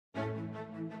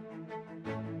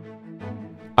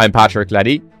I'm Patrick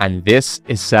Letty, and this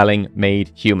is Selling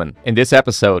Made Human. In this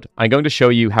episode, I'm going to show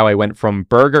you how I went from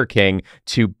Burger King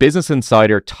to Business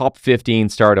Insider Top 15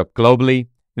 Startup globally.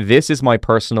 This is my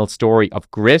personal story of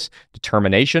grit,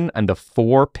 determination, and the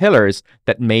 4 pillars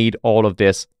that made all of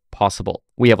this possible.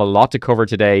 We have a lot to cover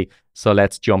today, so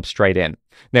let's jump straight in.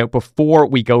 Now, before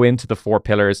we go into the 4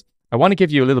 pillars, I want to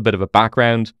give you a little bit of a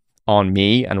background on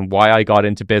me and why I got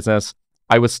into business.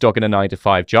 I was stuck in a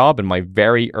 9-to-5 job in my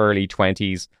very early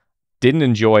 20s, didn't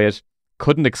enjoy it,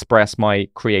 couldn't express my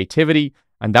creativity,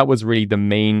 and that was really the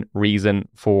main reason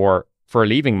for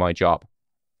leaving my job.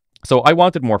 So I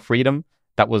wanted more freedom.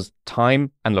 That was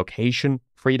time and location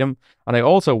freedom, and I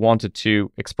also wanted to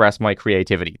express my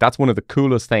creativity. That's one of the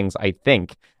coolest things I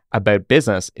think about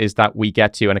business is that we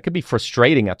get to, and it can be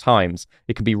frustrating at times,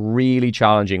 it can be really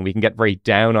challenging, we can get very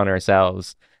down on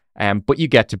ourselves, but you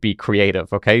get to be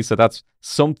creative, okay? So that's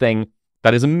something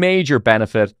that is a major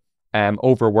benefit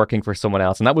over working for someone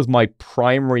else. And that was my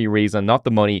primary reason, not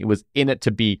the money. It was in it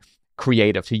to be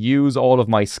creative, to use all of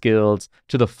my skills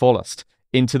to the fullest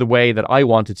into the way that I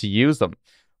wanted to use them.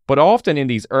 But often in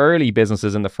these early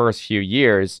businesses in the first few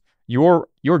years, your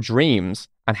dreams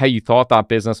and how you thought that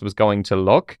business was going to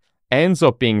look ends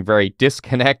up being very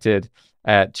disconnected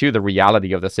to the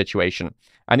reality of the situation.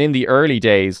 And in the early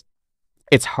days,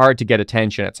 it's hard to get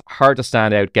attention. It's hard to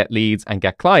stand out, get leads, and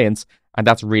get clients. And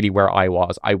that's really where I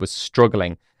was. I was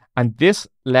struggling. And this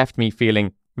left me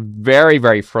feeling very,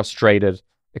 very frustrated,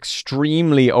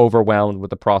 extremely overwhelmed with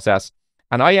the process.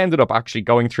 And I ended up actually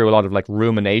going through a lot of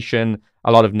rumination,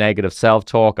 a lot of negative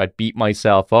self-talk. I'd beat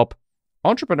myself up.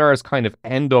 Entrepreneurs kind of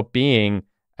end up being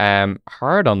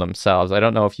hard on themselves. I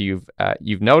don't know if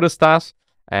you've noticed that,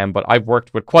 but I've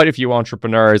worked with quite a few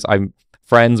entrepreneurs. I'm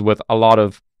friends with a lot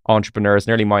of entrepreneurs.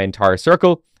 Nearly my entire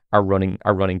circle are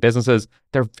running businesses.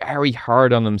 They're very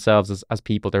hard on themselves as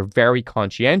people. They're very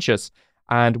conscientious.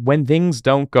 And when things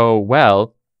don't go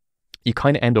well, you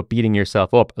kind of end up beating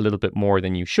yourself up a little bit more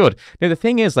than you should. Now, the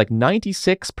thing is,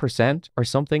 96% or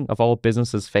something of all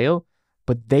businesses fail,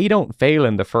 but they don't fail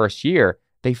in the first year.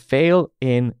 They fail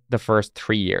in the first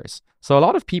 3 years. So a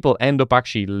lot of people end up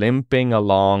actually limping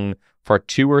along for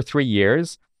 2 or 3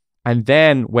 years. And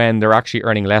then when they're actually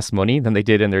earning less money than they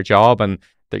did in their job and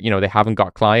they haven't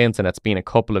got clients and it's been a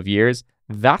couple of years,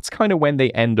 that's kind of when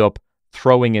they end up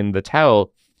throwing in the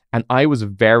towel. And I was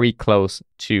very close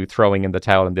to throwing in the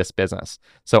towel in this business.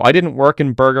 So I didn't work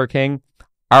in Burger King.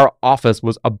 Our office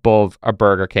was above a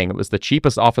Burger King. It was the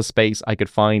cheapest office space I could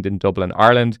find in Dublin,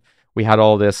 Ireland. We had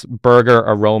all this burger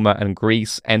aroma and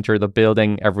grease enter the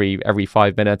building every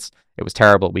 5 minutes. It was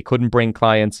terrible. We couldn't bring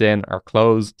clients in. Our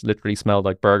clothes literally smelled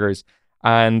like burgers.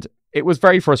 And it was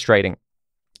very frustrating.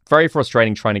 Very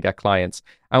frustrating trying to get clients.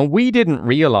 And we didn't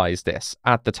realize this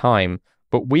at the time,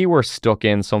 but we were stuck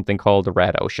in something called the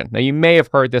red ocean. Now, you may have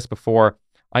heard this before.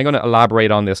 I'm going to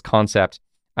elaborate on this concept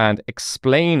and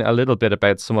explain a little bit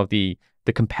about some of the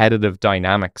competitive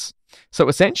dynamics. So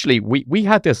essentially, we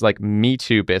had this Me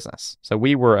Too business. So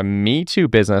we were a Me Too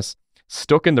business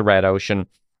stuck in the red ocean.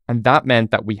 And that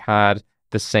meant that we had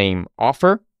the same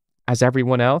offer as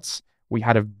everyone else. We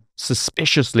had a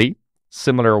suspiciously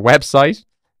similar website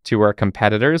to our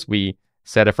competitors. We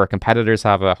said if our competitors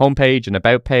have a homepage, an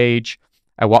about page,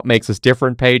 a what makes us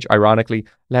different page, ironically,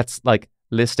 let's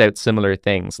list out similar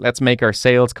things. Let's make our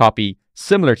sales copy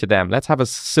similar to them. Let's have a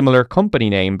similar company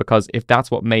name, because if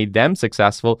that's what made them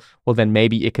successful, well, then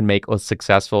maybe it can make us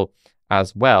successful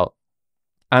as well.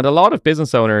 And a lot of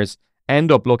business owners end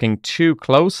up looking too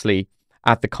closely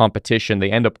at the competition.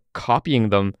 They end up copying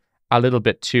them a little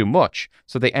bit too much.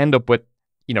 So they end up with,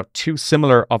 too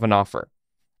similar of an offer,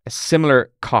 a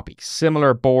similar copy,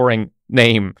 similar boring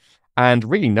name, and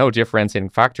really no differentiating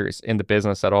factors in the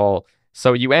business at all.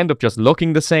 So you end up just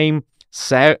looking the same,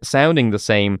 sounding the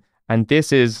same, and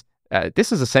this is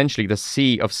essentially the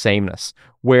sea of sameness,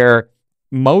 where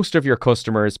most of your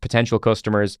customers, potential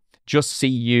customers, just see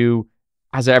you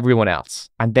as everyone else,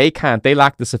 and they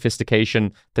lack the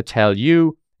sophistication to tell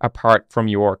you apart from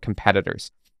your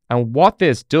competitors. And what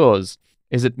this does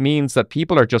is it means that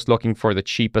people are just looking for the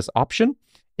cheapest option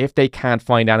if they can't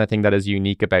find anything that is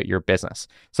unique about your business.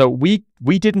 So we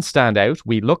didn't stand out.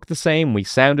 We looked the same, we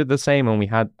sounded the same, and we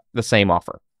had the same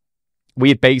offer. We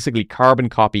had basically carbon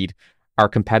copied our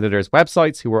competitors'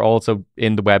 websites who were also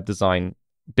in the web design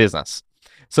business.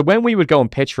 So when we would go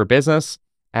and pitch for business,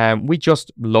 we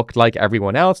just looked like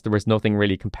everyone else. There was nothing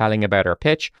really compelling about our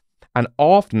pitch. And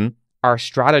often our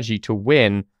strategy to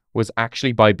win was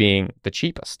actually by being the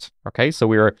cheapest. Okay, so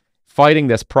we were fighting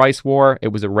this price war. It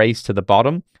was a race to the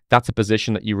bottom. That's a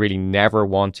position that you really never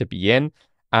want to be in.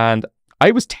 And I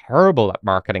was terrible at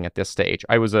marketing at this stage.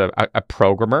 I was a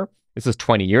programmer. This is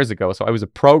 20 years ago. So I was a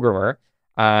programmer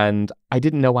and I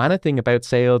didn't know anything about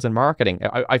sales and marketing.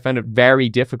 I found it very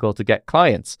difficult to get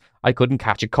clients. I couldn't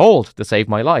catch a cold to save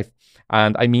my life.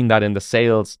 And I mean that in the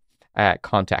sales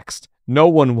context. No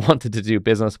one wanted to do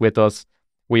business with us.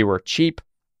 We were cheap.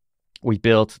 We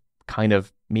built kind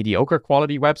of mediocre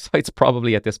quality websites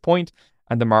probably at this point,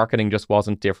 and the marketing just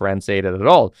wasn't differentiated at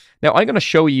all. Now, I'm going to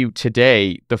show you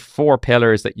today the 4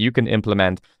 pillars that you can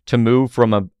implement to move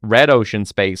from a red ocean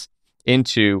space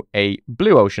into a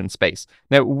blue ocean space.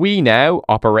 Now, we now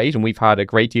operate and we've had a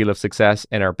great deal of success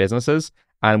in our businesses,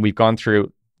 and we've gone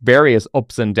through various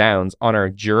ups and downs on our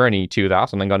journey to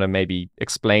that. And I'm going to maybe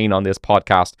explain on this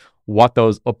podcast what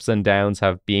those ups and downs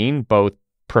have been, both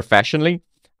professionally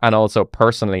and also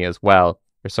personally as well.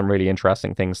 There's some really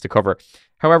interesting things to cover.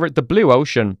 However, the blue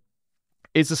ocean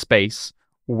is a space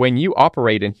when you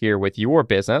operate in here with your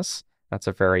business. That's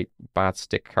a very bad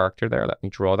stick character there. Let me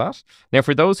draw that. Now,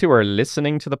 for those who are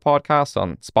listening to the podcast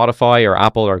on Spotify or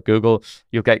Apple or Google,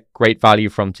 you'll get great value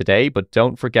from today, but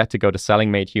don't forget to go to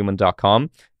sellingmadehuman.com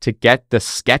to get the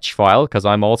sketch file, because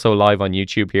I'm also live on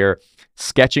YouTube here,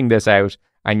 sketching this out,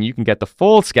 and you can get the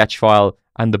full sketch file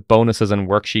and the bonuses and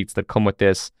worksheets that come with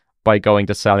this by going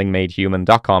to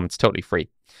sellingmadehuman.com. It's totally free.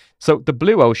 So the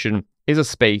blue ocean is a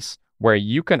space where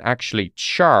you can actually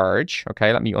charge,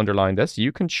 okay, let me underline this,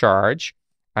 you can charge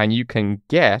and you can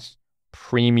get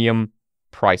premium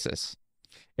prices.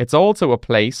 It's also a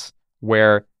place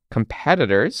where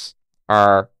competitors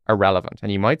are irrelevant.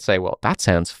 And you might say, well, that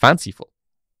sounds fanciful.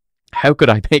 How could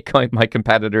I make my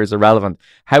competitors irrelevant?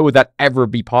 How would that ever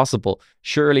be possible?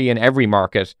 Surely in every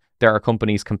market, there are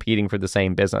companies competing for the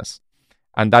same business.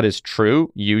 And that is true,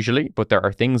 usually, but there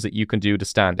are things that you can do to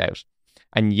stand out.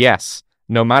 And yes,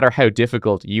 no matter how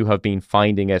difficult you have been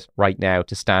finding it right now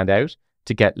to stand out,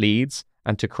 to get leads,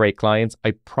 and to create clients,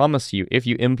 I promise you, if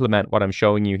you implement what I'm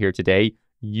showing you here today,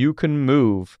 you can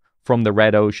move from the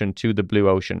red ocean to the blue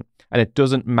ocean. And it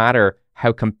doesn't matter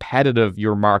how competitive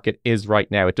your market is right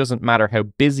now. It doesn't matter how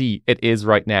busy it is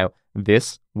right now.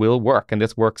 This will work, and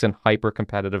this works in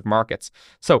hyper-competitive markets.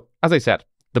 So, as I said,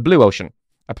 the blue ocean,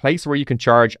 a place where you can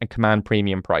charge and command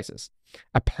premium prices,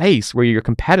 a place where your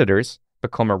competitors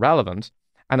become irrelevant,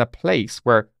 and a place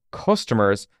where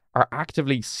customers are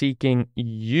actively seeking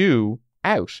you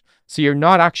out. So you're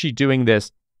not actually doing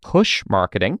this push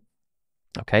marketing,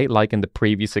 okay, like in the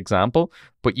previous example,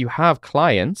 but you have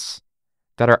clients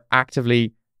that are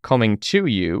actively coming to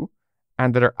you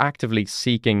and that are actively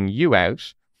seeking you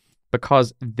out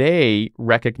because they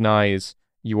recognize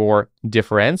your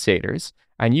differentiators,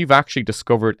 and you've actually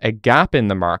discovered a gap in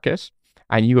the market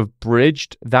and you have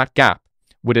bridged that gap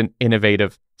with an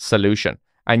innovative solution.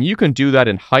 And you can do that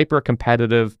in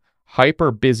hyper-competitive,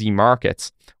 hyper-busy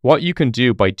markets. What you can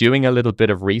do by doing a little bit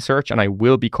of research, and I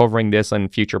will be covering this in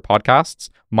future podcasts,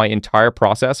 my entire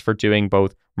process for doing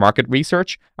both market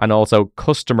research and also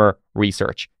customer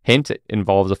research. Hint, it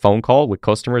involves a phone call with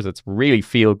customers. It's really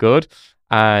feel good,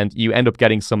 and you end up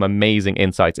getting some amazing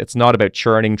insights. It's not about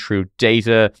churning through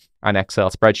data and Excel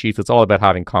spreadsheets. It's all about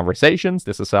having conversations.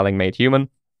 This is Selling Made Human,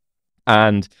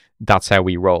 and that's how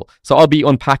we roll. So I'll be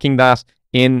unpacking that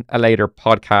in a later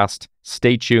podcast.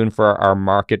 Stay tuned for our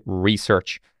market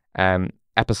research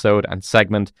episode and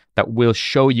segment that will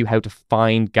show you how to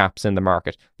find gaps in the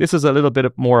market. This is a little bit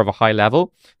more of a high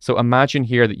level. So imagine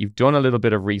here that you've done a little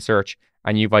bit of research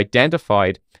and you've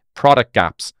identified product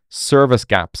gaps, service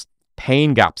gaps,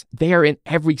 pain gaps. They are in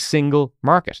every single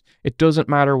market. It doesn't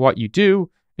matter what you do.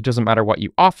 It doesn't matter what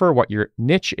you offer, what your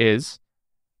niche is,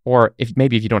 or if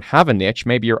you don't have a niche,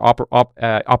 maybe you're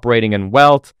operating in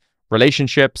wealth,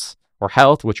 relationships, or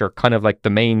health, which are kind of like the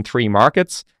main 3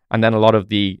 markets. And then a lot of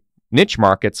the niche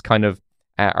markets kind of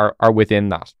are within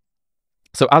that.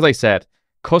 So as I said,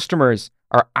 customers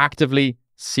are actively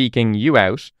seeking you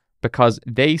out because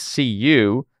they see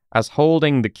you as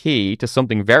holding the key to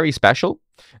something very special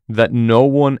that no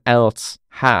one else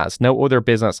has. No other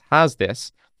business has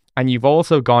this. And you've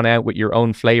also gone out with your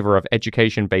own flavor of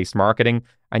education-based marketing,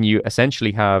 and you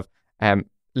essentially have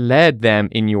led them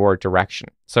in your direction.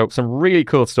 So some really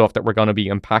cool stuff that we're going to be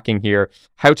unpacking here.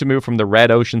 How to move from the red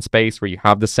ocean space where you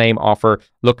have the same offer,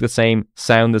 look the same,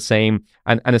 sound the same,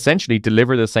 and essentially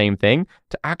deliver the same thing,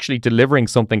 to actually delivering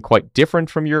something quite different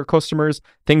from your customers,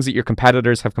 things that your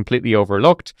competitors have completely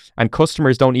overlooked, and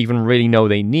customers don't even really know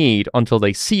they need until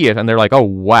they see it and they're like, oh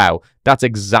wow, that's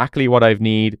exactly what I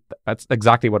need. That's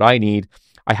exactly what I need.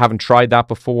 I haven't tried that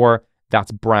before.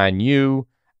 That's brand new.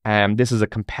 This is a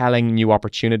compelling new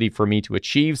opportunity for me to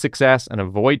achieve success and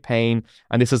avoid pain.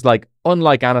 And this is like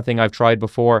unlike anything I've tried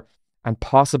before. and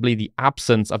possibly the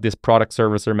absence of this product,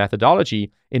 service, or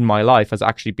methodology in my life has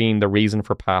actually been the reason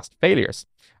for past failures.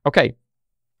 Okay,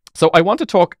 so I want to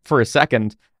talk for a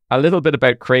second a little bit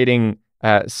about creating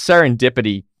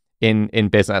serendipity in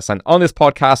business. And on this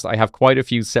podcast, I have quite a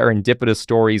few serendipitous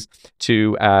stories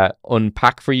to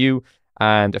unpack for you,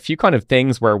 and a few kind of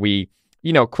things where we,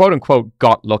 quote unquote,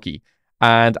 got lucky.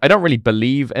 And I don't really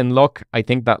believe in luck. I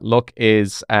think that luck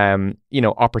is,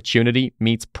 opportunity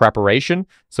meets preparation.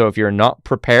 So if you're not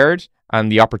prepared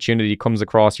and the opportunity comes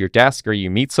across your desk, or you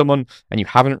meet someone and you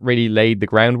haven't really laid the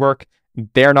groundwork,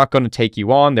 they're not going to take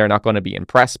you on. They're not going to be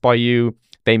impressed by you.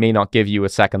 They may not give you a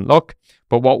second look.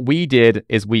 But what we did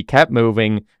is we kept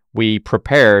moving, we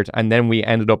prepared, and then we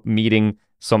ended up meeting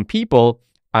some people.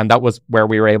 And that was where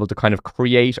we were able to kind of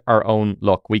create our own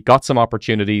luck. We got some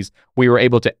opportunities. We were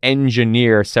able to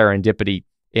engineer serendipity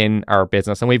in our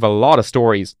business. And we have a lot of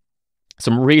stories,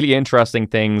 some really interesting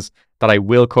things that I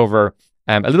will cover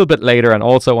a little bit later and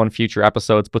also on future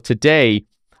episodes. But today,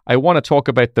 I want to talk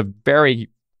about the very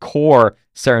core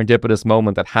serendipitous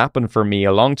moment that happened for me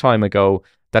a long time ago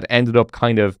that ended up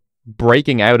kind of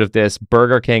breaking out of this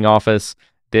Burger King office,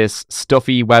 this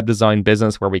stuffy web design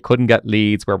business where we couldn't get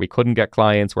leads, where we couldn't get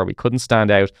clients, where we couldn't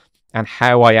stand out, and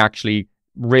how I actually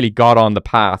really got on the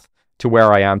path to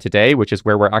where I am today, which is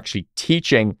where we're actually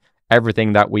teaching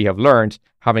everything that we have learned,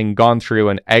 having gone through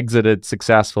and exited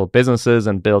successful businesses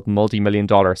and built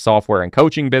multi-million-dollar software and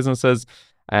coaching businesses.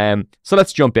 So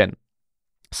let's jump in.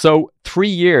 So 3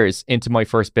 years into my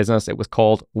first business, it was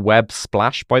called Web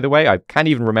Splash, by the way. I can't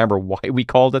even remember why we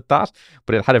called it that,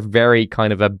 but it had a very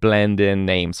kind of a blend-in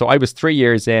name. So I was 3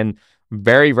 years in,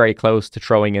 very, very close to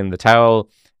throwing in the towel.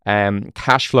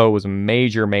 Cash flow was a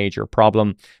major, major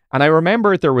problem. And I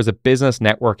remember there was a business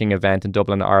networking event in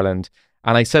Dublin, Ireland.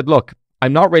 And I said, look,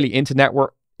 I'm not really into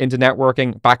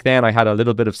networking. Back then, I had a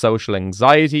little bit of social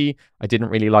anxiety. I didn't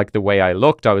really like the way I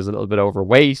looked. I was a little bit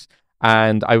overweight.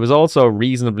 And I was also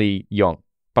reasonably young.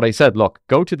 But I said, look,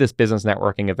 go to this business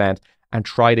networking event and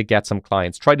try to get some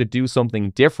clients. Try to do something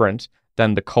different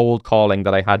than the cold calling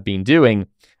that I had been doing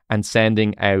and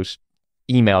sending out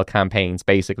email campaigns,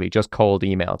 basically, just cold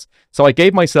emails. So I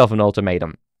gave myself an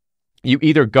ultimatum. You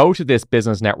either go to this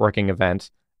business networking event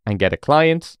and get a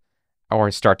client, or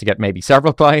start to get maybe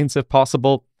several clients if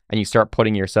possible, and you start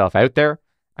putting yourself out there.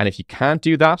 And if you can't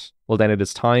do that, well, then it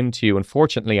is time to,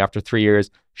 unfortunately, after 3 years,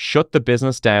 shut the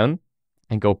business down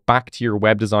and go back to your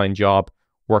web design job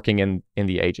working in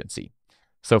the agency.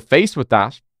 So faced with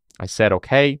that, I said,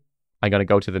 okay, I'm going to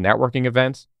go to the networking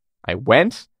event. I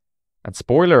went, and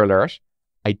spoiler alert,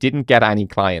 I didn't get any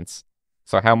clients.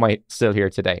 So how am I still here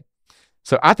today?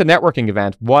 So at the networking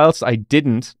event, whilst I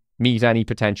didn't meet any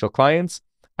potential clients,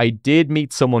 I did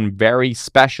meet someone very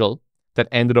special that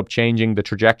ended up changing the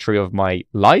trajectory of my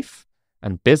life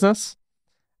and business.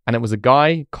 And it was a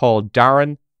guy called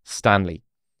Darren Stanley.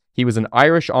 He was an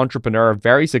Irish entrepreneur,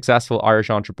 very successful Irish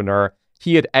entrepreneur.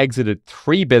 He had exited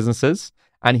 3 businesses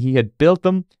and he had built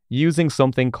them using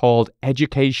something called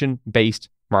education-based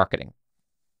marketing.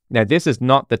 Now, this is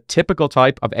not the typical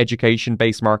type of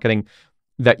education-based marketing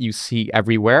that you see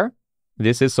everywhere.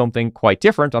 This is something quite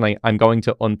different, and I'm going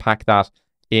to unpack that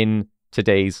in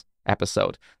today's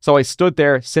episode. So I stood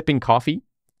there sipping coffee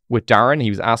with Darren. He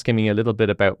was asking me a little bit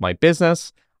about my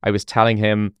business. I was telling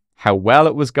him how well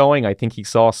it was going. I think he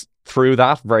saw through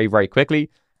that very, very quickly.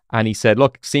 And he said,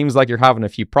 look, seems like you're having a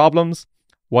few problems.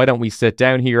 Why don't we sit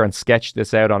down here and sketch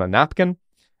this out on a napkin?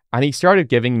 And he started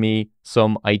giving me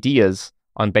some ideas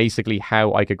on basically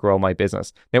how I could grow my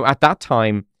business. Now, at that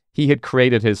time, he had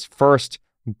created his first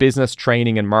business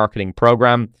training and marketing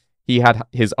program. He had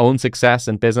his own success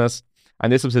in business.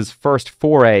 And this was his first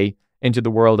foray into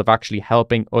the world of actually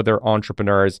helping other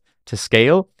entrepreneurs to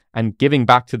scale and giving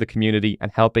back to the community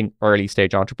and helping early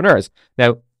stage entrepreneurs.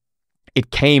 Now,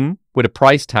 it came with a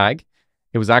price tag.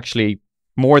 It was actually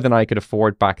more than I could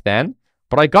afford back then.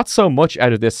 But I got so much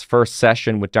out of this first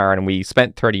session with Darren. We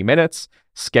spent 30 minutes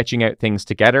sketching out things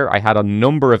together. I had a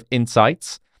number of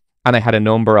insights and I had a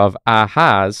number of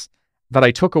ahas that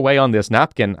I took away on this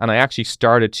napkin, and I actually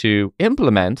started to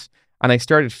implement, and I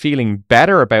started feeling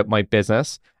better about my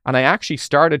business, and I actually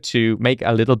started to make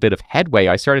a little bit of headway.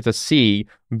 I started to see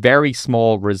very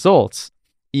small results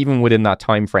even within that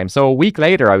time frame. So a week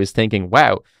later, I was thinking,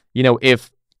 wow,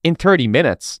 if in 30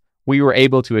 minutes we were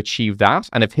able to achieve that,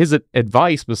 and if his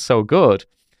advice was so good,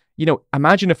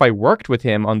 imagine if I worked with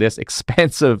him on this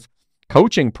expensive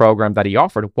coaching program that he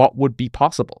offered, what would be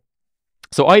possible?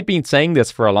 So I'd been saying this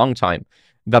for a long time,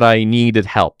 that I needed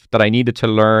help, that I needed to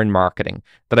learn marketing,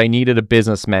 that I needed a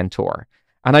business mentor.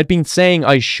 And I'd been saying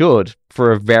I should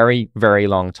for a very, very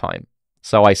long time.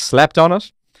 So I slept on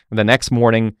it. And the next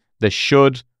morning, the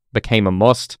should became a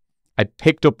must. I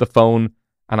picked up the phone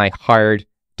and I hired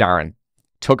Darren.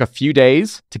 Took a few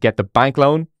days to get the bank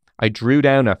loan. I drew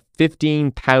down a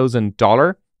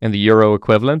 $15,000 in the euro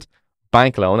equivalent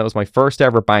bank loan. That was my first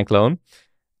ever bank loan.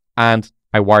 And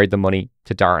I wired the money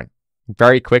to Darren.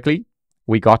 Very quickly,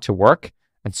 we got to work,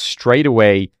 and straight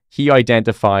away, he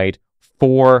identified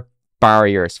 4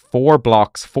 barriers, 4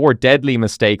 blocks, 4 deadly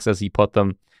mistakes, as he put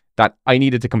them, that I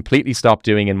needed to completely stop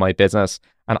doing in my business.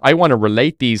 And I want to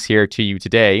relate these here to you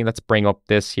today. Let's bring up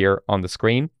this here on the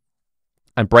screen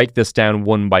and break this down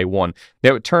one by one.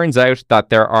 Now, it turns out that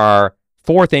there are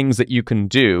 4 things that you can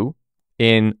do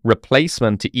in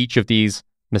replacement to each of these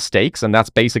mistakes, and that's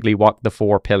basically what the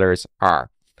 4 pillars are.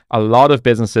 A lot of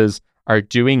businesses are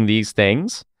doing these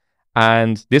things,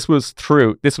 and this was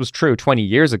true 20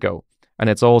 years ago, and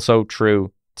it's also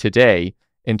true today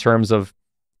in terms of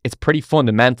it's pretty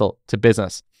fundamental to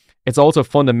business. It's also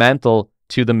fundamental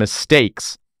to the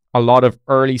mistakes a lot of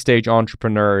early stage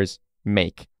entrepreneurs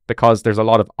make, because there's a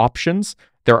lot of options.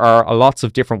 There are lots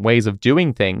of different ways of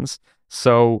doing things.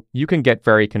 So you can get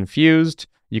very confused.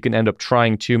 You can end up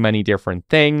trying too many different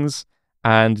things.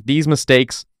 And these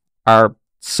mistakes are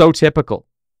so typical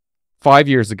 5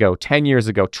 years ago, 10 years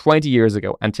ago, 20 years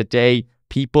ago. And today,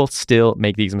 people still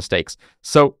make these mistakes.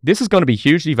 So this is going to be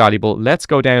hugely valuable. Let's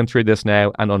go down through this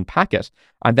now and unpack it.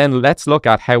 And then let's look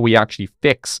at how we actually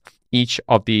fix each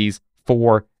of these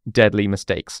 4 deadly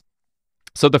mistakes.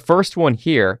 So the first one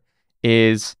here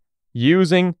is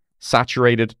using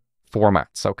saturated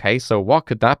formats. Okay, so what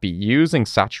could that be? Using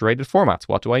saturated formats.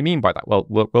 What do I mean by that? Well,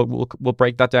 we'll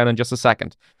break that down in just a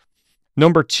second.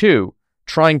 Number 2,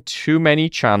 trying too many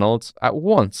channels at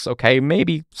once. Okay,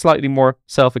 maybe slightly more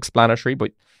self-explanatory,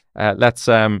 but let's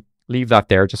leave that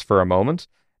there just for a moment.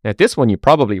 Now, this one you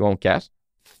probably won't get.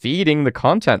 Feeding the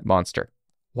content monster.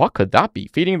 What could that be?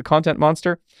 Feeding the content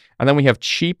monster. And then we have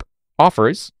cheap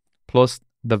offers plus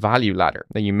the value ladder.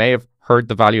 Now, you may have heard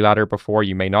the value ladder before.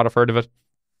 You may not have heard of it.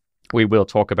 We will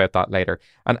talk about that later.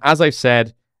 And as I've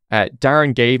said,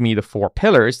 Darren gave me the 4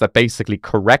 pillars that basically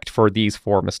correct for these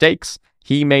 4 mistakes.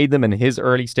 He made them in his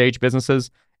early stage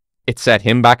businesses. It set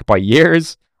him back by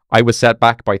years. I was set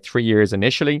back by 3 years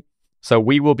initially. So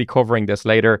we will be covering this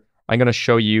later. I'm going to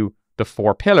show you the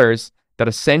 4 pillars that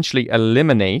essentially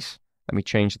eliminate, let me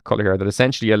change the color here, that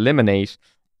essentially eliminate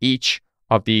each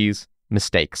of these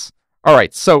mistakes. All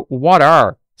right, so what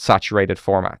are saturated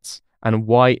formats? And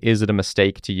why is it a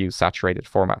mistake to use saturated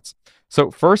formats?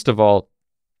 So first of all,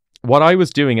 what I was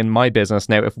doing in my business,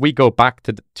 now if we go back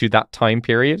to that time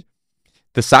period,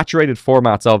 the saturated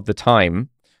formats of the time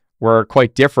were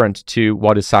quite different to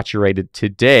what is saturated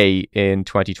today in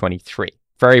 2023.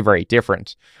 Very, very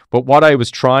different. But what I was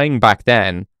trying back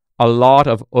then, a lot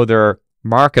of other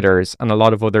marketers and a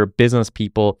lot of other business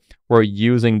people were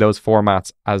using those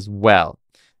formats as well.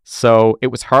 So it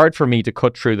was hard for me to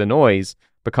cut through the noise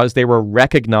because they were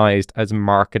recognized as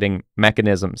marketing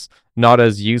mechanisms, not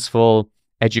as useful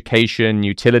education,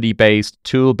 utility-based,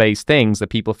 tool-based things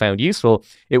that people found useful.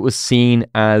 It was seen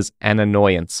as an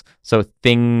annoyance. So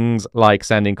things like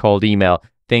sending cold email,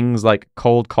 things like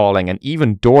cold calling, and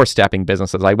even doorstepping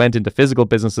businesses. I went into physical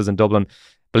businesses in Dublin,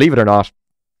 believe it or not,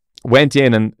 went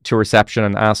in and to reception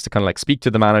and asked to kind of like speak to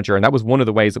the manager. And that was one of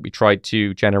the ways that we tried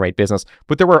to generate business.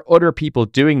 But there were other people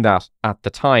doing that at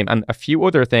the time, and a few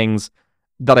other things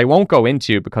that I won't go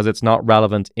into because it's not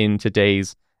relevant in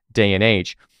today's day and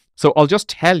age. So I'll just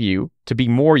tell you, to be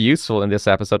more useful in this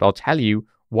episode, I'll tell you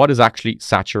what is actually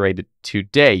saturated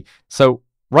today. So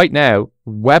right now,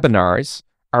 webinars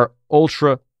are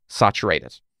ultra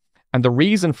saturated. And the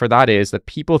reason for that is that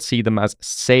people see them as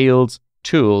sales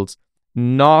tools,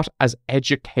 not as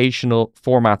educational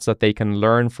formats that they can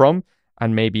learn from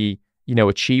and maybe,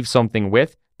 achieve something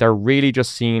with. They're really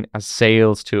just seen as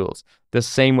sales tools. The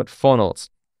same with funnels.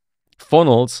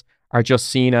 Funnels are just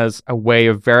seen as a way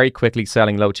of very quickly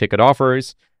selling low ticket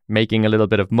offers, making a little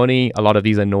bit of money. A lot of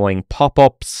these annoying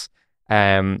pop-ups,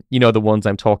 the ones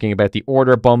I'm talking about, the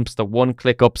order bumps, the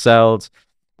one-click upsells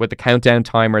with the countdown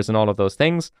timers and all of those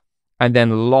things. And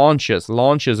then launches.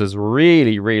 Launches is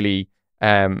really, really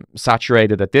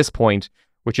saturated at this point,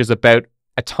 which is about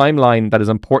a timeline that is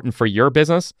important for your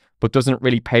business, but doesn't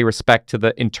really pay respect to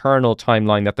the internal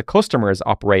timeline that the customer is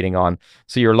operating on.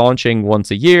 So you're launching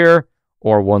once a year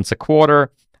or once a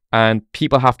quarter, and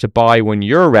people have to buy when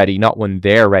you're ready, not when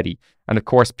they're ready. And of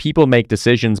course, people make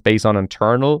decisions based on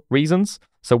internal reasons.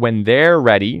 So when they're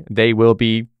ready, they will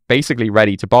be basically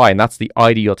ready to buy. And that's the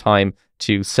ideal time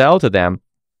to sell to them,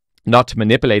 not to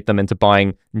manipulate them into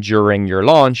buying during your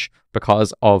launch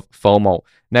because of FOMO.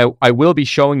 Now, I will be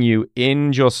showing you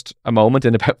in just a moment,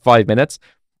 in about 5 minutes,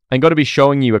 I'm going to be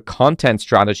showing you a content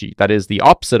strategy that is the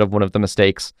opposite of one of the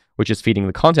mistakes, which is feeding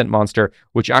the content monster,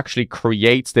 which actually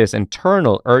creates this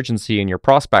internal urgency in your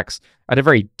prospects at a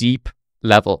very deep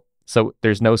level. So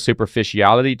there's no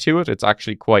superficiality to it. It's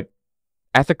actually quite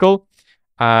ethical.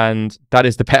 And that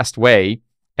is the best way,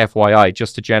 FYI,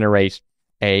 just to generate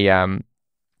a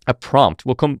prompt.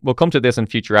 We'll come to this in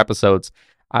future episodes.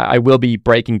 I will be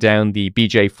breaking down the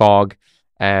BJ Fogg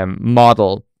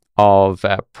model of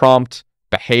prompt,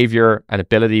 behavior, and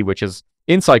ability, which is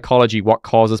in psychology what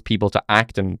causes people to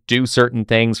act and do certain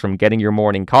things, from getting your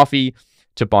morning coffee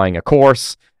to buying a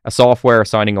course, a software,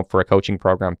 signing up for a coaching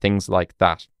program, things like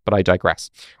that. But I digress.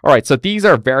 All right, so these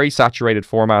are very saturated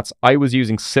formats. I was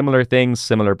using similar things,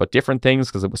 similar but different things,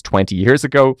 because it was 20 years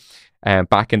ago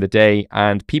back in the day,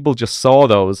 and people just saw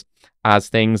those as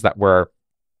things that were,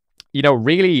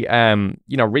 really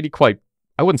quite,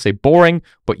 I wouldn't say boring,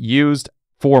 but used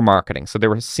for marketing. So they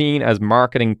were seen as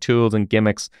marketing tools and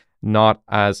gimmicks, not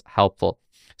as helpful.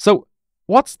 So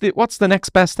what's the next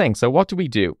best thing? So what do we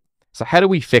do? So how do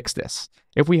we fix this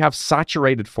if we have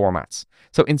saturated formats?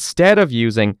 So instead of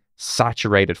using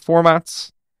saturated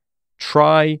formats,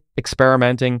 try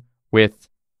experimenting with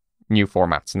new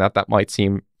formats. And that might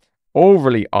seem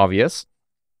overly obvious,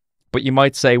 but you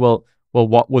might say, well,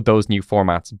 what would those new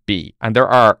formats be? And there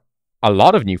are a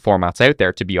lot of new formats out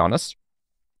there, to be honest.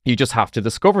 You just have to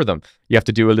discover them. You have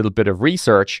to do a little bit of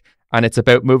research, and it's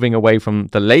about moving away from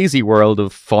the lazy world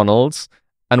of funnels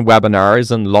and webinars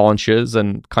and launches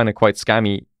and kind of quite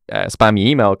spammy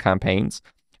email campaigns,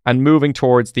 and moving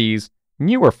towards these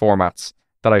newer formats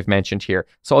that I've mentioned here.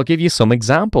 So I'll give you some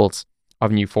examples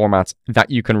of new formats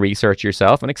that you can research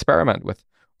yourself and experiment with.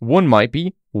 One might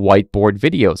be whiteboard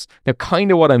videos. Now,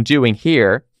 kind of what I'm doing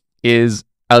here is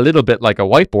a little bit like a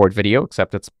whiteboard video,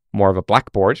 except it's more of a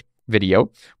blackboard video,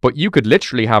 but you could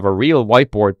literally have a real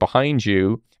whiteboard behind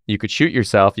you. You could shoot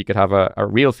yourself, you could have a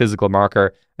real physical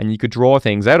marker, and you could draw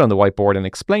things out on the whiteboard and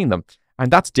explain them.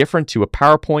 And that's different to a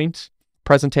PowerPoint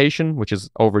presentation, which is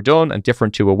overdone, and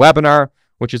different to a webinar,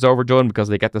 which is overdone because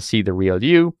they get to see the real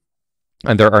you,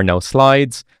 and there are no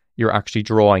slides. You're actually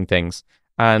drawing things.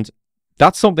 And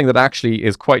that's something that actually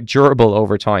is quite durable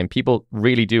over time. People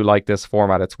really do like this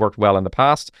format. It's worked well in the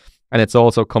past, and it's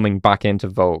also coming back into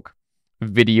vogue.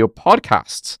 Video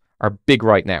podcasts are big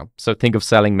right now. So think of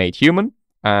Selling Made Human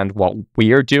and what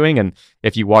we are doing. And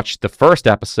if you watch the first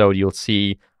episode, you'll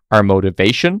see our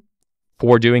motivation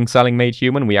for doing Selling Made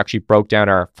Human. We actually broke down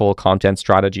our full content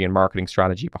strategy and marketing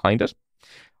strategy behind it.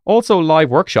 Also, live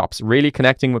workshops, really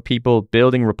connecting with people,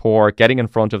 building rapport, getting in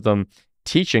front of them,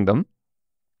 teaching them.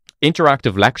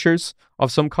 Interactive lectures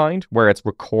of some kind where it's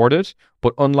recorded,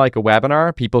 but unlike a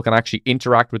webinar, people can actually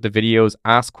interact with the videos,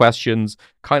 ask questions,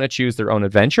 kind of choose their own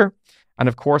adventure. And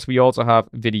of course, we also have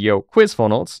video quiz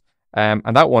funnels. And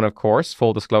that one, of course,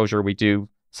 full disclosure, we do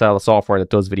sell a software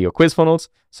that does video quiz funnels.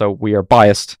 So we are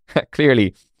biased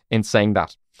clearly in saying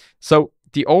that. So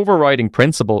the overriding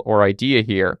principle or idea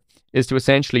here is to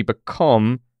essentially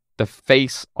become the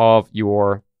face of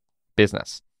your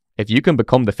business. If you can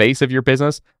become the face of your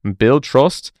business and build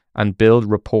trust and build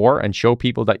rapport and show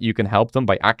people that you can help them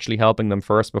by actually helping them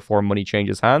first before money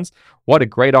changes hands, what a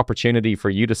great opportunity for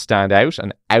you to stand out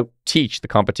and out-teach the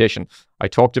competition. I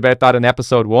talked about that in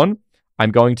episode 1.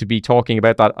 I'm going to be talking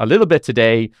about that a little bit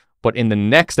today, but in the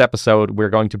next episode, we're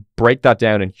going to break that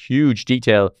down in huge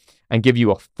detail and give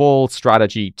you a full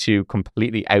strategy to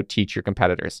completely out-teach your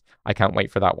competitors. I can't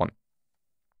wait for that one.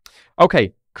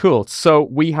 Okay. Cool. So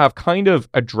we have kind of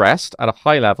addressed at a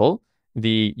high level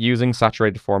the using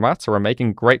saturated formats. So we're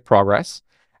making great progress.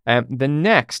 The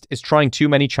next is trying too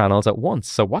many channels at once.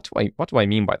 So what do I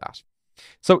mean by that?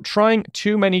 So trying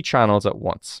too many channels at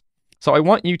once. So I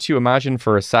want you to imagine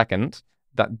for a second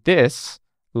that this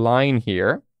line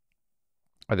here,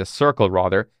 or this circle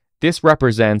rather, this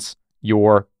represents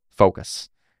your focus.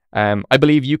 I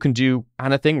believe you can do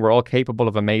anything. We're all capable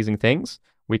of amazing things.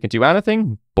 We can do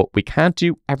anything, but we can't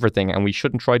do everything, and we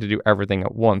shouldn't try to do everything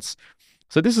at once.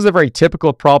 So this is a very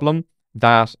typical problem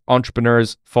that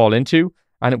entrepreneurs fall into,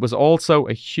 and it was also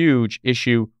a huge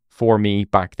issue for me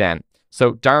back then.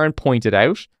 So Darren pointed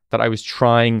out that I was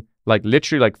trying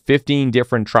literally 15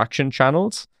 different traction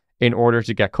channels in order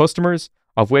to get customers,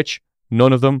 of which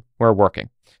none of them were working.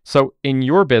 So in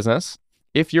your business,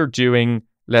 if you're doing,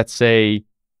 let's say,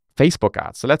 Facebook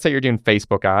ads, so let's say you're doing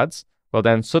Facebook ads, well,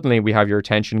 then suddenly we have your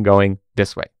attention going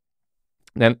this way.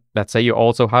 Then let's say you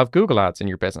also have Google ads in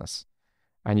your business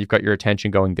and you've got your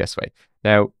attention going this way.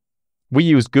 Now, we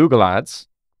used Google ads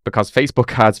because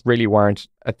Facebook ads really weren't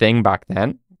a thing back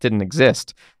then. It didn't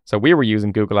exist. So we were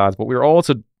using Google ads, but we were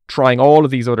also trying all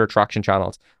of these other traction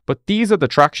channels. But these are the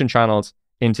traction channels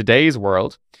in today's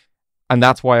world. And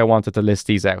that's why I wanted to list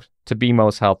these out to be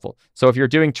most helpful. So if you're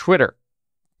doing Twitter,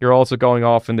 you're also going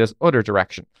off in this other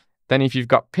direction. Then if you've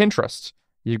got Pinterest,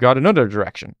 you've got another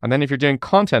direction. And then if you're doing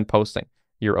content posting,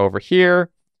 you're over here.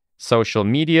 Social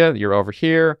media, you're over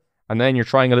here. And then you're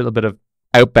trying a little bit of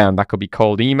outbound. That could be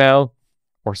cold email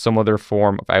or some other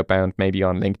form of outbound, maybe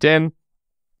on LinkedIn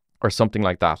or something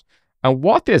like that. And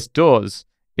what this does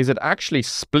is it actually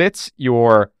splits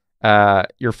your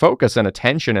focus and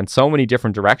attention in so many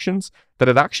different directions that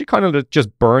it actually kind of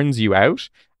just burns you out,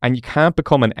 and you can't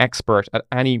become an expert at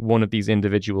any one of these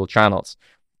individual channels.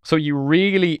 So you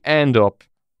really end up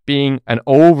being an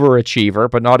overachiever,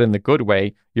 but not in the good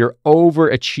way. You're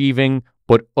overachieving,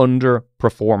 but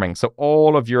underperforming. So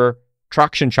all of your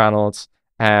traction channels,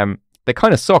 they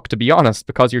kind of suck, to be honest,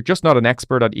 because you're just not an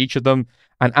expert at each of them.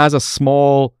 And as a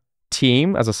small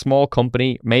team, as a small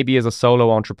company, maybe as a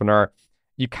solo entrepreneur,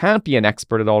 you can't be an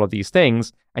expert at all of these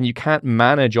things, and you can't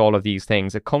manage all of these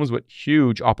things. It comes with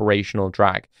huge operational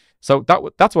drag. So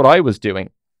that's what I was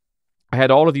doing. I had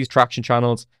all of these traction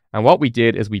channels, and what we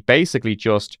did is we basically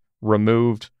just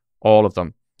removed all of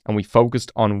them, and we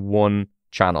focused on one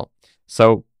channel.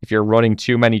 So if you're running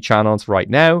too many channels right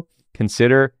now,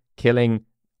 consider killing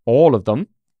all of them,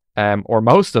 or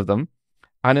most of them.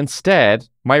 And instead,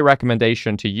 my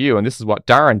recommendation to you, and this is what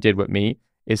Darren did with me,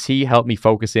 is he helped me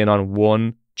focus in on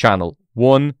one channel,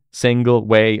 one single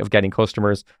way of getting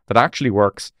customers that actually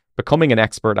works, becoming an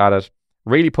expert at it,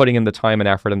 really putting in the time and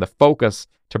effort and the focus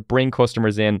to bring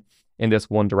customers in this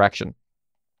one direction.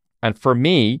 And for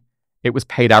me, it was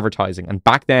paid advertising. And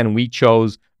back then we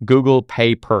chose Google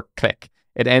pay per click.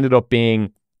 It ended up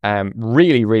being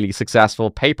really, really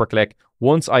successful pay per click.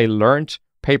 Once I learned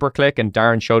pay per click and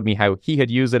Darren showed me how he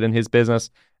had used it in his business,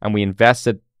 and we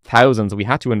invested thousands, we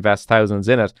had to invest thousands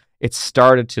in it, it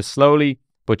started to slowly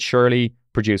but surely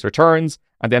produce returns,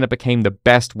 and then it became the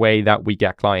best way that we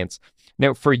get clients.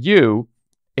 Now, for you,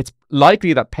 it's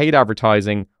likely that paid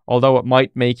advertising, although it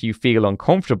might make you feel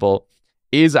uncomfortable,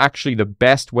 is actually the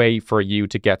best way for you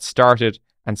to get started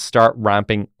and start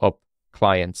ramping up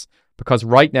clients. Because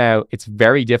right now, it's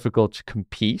very difficult to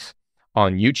compete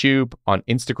on YouTube, on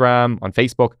Instagram, on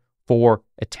Facebook for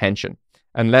attention.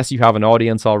 Unless you have an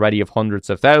audience already of hundreds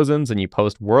of thousands and you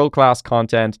post world-class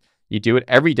content, you do it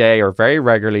every day or very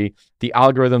regularly, the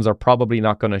algorithms are probably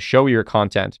not going to show your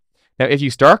content. Now, if you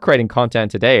start creating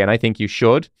content today, and I think you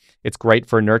should, it's great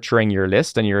for nurturing your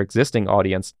list and your existing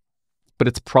audience, but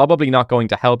it's probably not going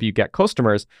to help you get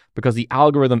customers because the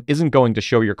algorithm isn't going to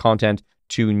show your content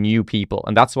to new people.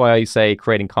 And that's why I say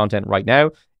creating content right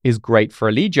now is great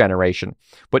for lead generation.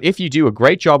 But if you do a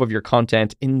great job of your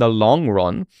content in the long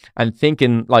run, and think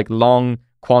in like long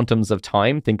quantums of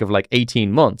time, think of like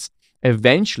 18 months,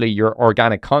 eventually your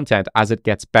organic content, as it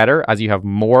gets better, as you have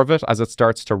more of it, as it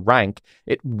starts to rank,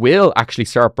 it will actually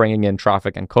start bringing in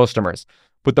traffic and customers.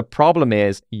 But the problem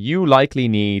is you likely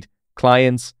need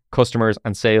clients, customers,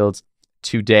 and sales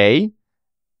today.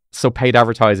 So paid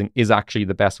advertising is actually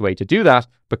the best way to do that,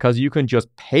 because you can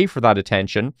just pay for that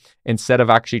attention instead of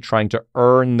actually trying to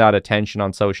earn that attention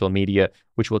on social media,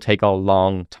 which will take a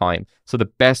long time. So the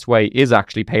best way is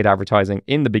actually paid advertising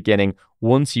in the beginning,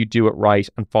 once you do it right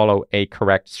and follow a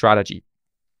correct strategy.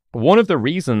 One of the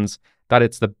reasons that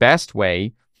it's the best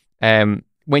way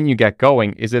when you get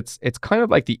going is it's kind of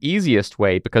like the easiest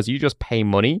way, because you just pay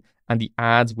money and the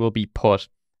ads will be put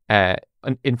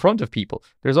in front of people.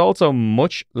 There's also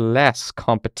much less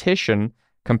competition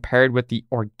compared with the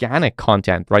organic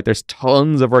content, right? There's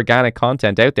tons of organic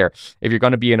content out there. If you're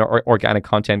going to be an organic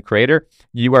content creator,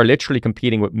 you are literally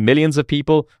competing with millions of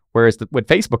people, whereas with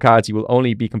Facebook ads, you will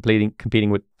only be competing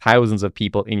with thousands of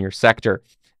people in your sector,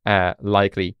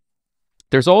 likely.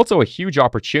 There's also a huge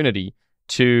opportunity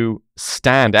to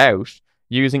stand out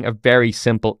using a very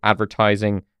simple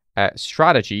advertising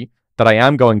strategy that I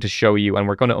am going to show you, and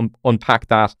we're going to unpack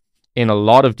that in a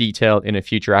lot of detail in a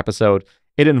future episode.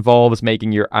 It involves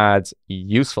making your ads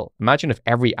useful. Imagine if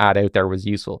every ad out there was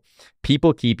useful.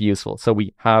 People keep useful. So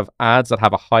we have ads that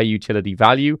have a high utility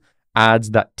value,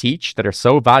 ads that teach, that are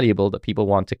so valuable that people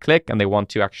want to click and they want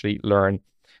to actually learn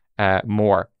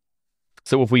more.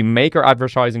 So if we make our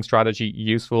advertising strategy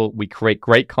useful, we create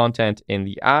great content in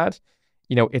the ad,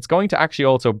 it's going to actually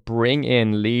also bring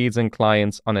in leads and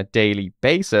clients on a daily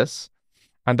basis.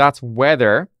 And that's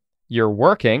whether you're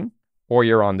working or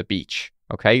you're on the beach.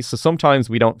 Okay. So sometimes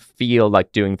we don't feel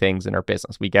like doing things in our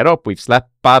business. We get up, we've slept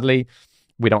badly.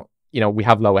 We don't, we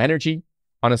have low energy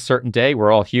on a certain day.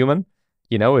 We're all human.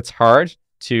 It's hard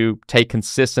to take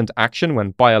consistent action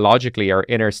when biologically our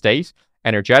inner state,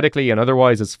 energetically and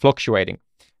otherwise, is fluctuating.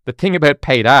 The thing about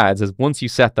paid ads is once you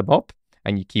set them up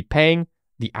and you keep paying,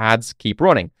 the ads keep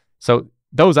running. So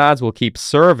those ads will keep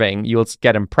serving. You'll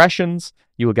get impressions,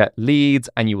 you will get leads,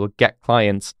 and you will get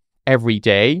clients every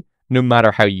day, no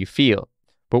matter how you feel.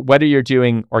 But whether you're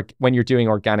doing or when you're doing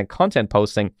organic content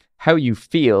posting, how you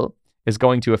feel is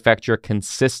going to affect your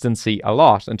consistency a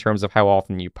lot in terms of how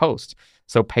often you post.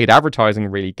 So paid advertising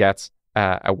really gets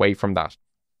away from that.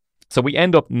 So we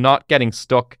end up not getting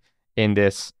stuck in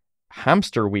this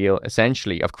hamster wheel,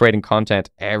 essentially, of creating content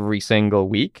every single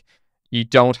week. You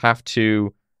don't have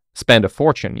to spend a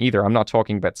fortune either. I'm not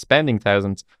talking about spending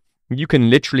thousands. You can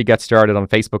literally get started on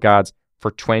Facebook ads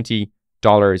for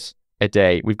 $20 a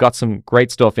day. We've got some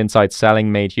great stuff inside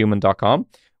sellingmadehuman.com,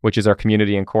 which is our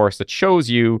community and course that shows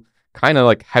you kind of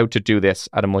like how to do this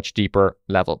at a much deeper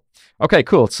level. Okay,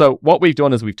 cool. So what we've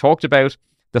done is we've talked about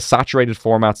the saturated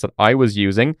formats that I was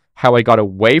using, how I got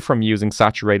away from using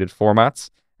saturated formats.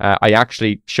 I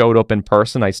actually showed up in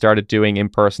person. I started doing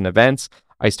in-person events.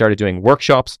 I started doing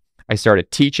workshops. I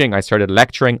started teaching. I started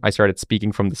lecturing. I started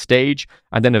speaking from the stage.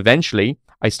 And then eventually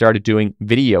I started doing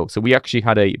video. So we actually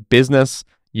had a business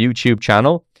YouTube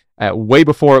channel way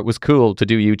before it was cool to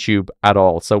do YouTube at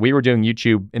all. So we were doing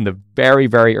YouTube in the very,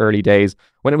 very early days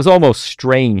when it was almost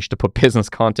strange to put business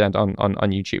content on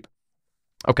YouTube.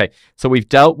 Okay, so we've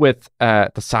dealt with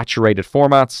the saturated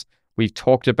formats. We've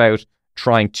talked about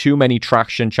trying too many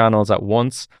traction channels at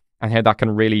once and how that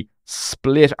can really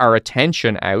split our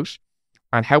attention out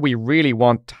and how we really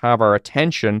want to have our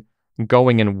attention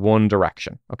going in one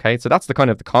direction. Okay, so that's the kind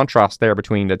of the contrast there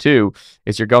between the two,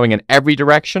 is you're going in every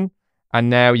direction, and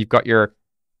now you've got your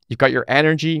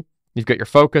energy, you've got your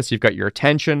focus, you've got your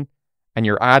attention, and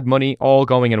your ad money all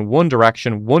going in one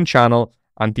direction, one channel.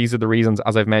 And these are the reasons,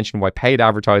 as I've mentioned, why paid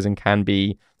advertising can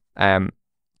be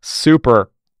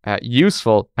super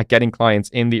useful at getting clients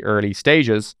in the early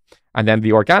stages. And then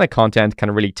the organic content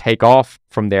can really take off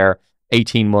from there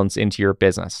 18 months into your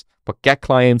business. But get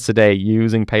clients today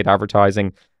using paid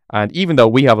advertising. And even though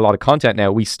we have a lot of content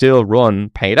now, we still run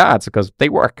paid ads because they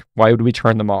work. Why would we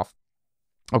turn them off?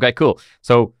 Okay, cool.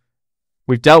 So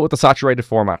we've dealt with the saturated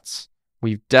formats.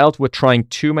 We've dealt with trying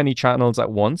too many channels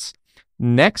at once.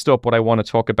 Next up, what I want to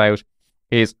talk about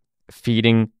is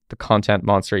feeding the content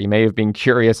monster. You may have been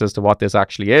curious as to what this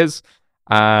actually is,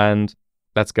 and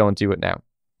let's go and do it now.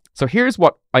 So here's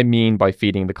what I mean by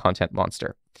feeding the content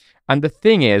monster. And the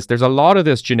thing is, there's a lot of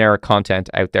this generic content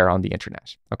out there on the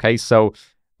internet. Okay, so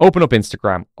open up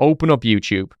Instagram, open up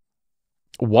YouTube,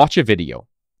 watch a video.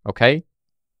 Okay,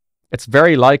 it's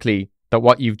very likely that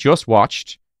what you've just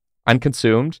watched and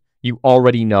consumed, you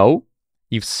already know.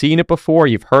 You've seen it before,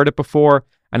 you've heard it before,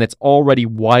 and it's already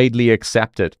widely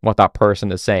accepted what that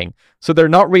person is saying. So they're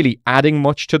not really adding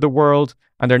much to the world,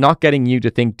 and they're not getting you to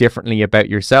think differently about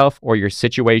yourself or your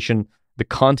situation. The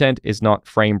content is not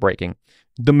frame breaking.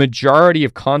 The majority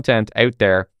of content out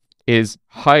there is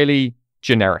highly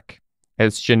generic.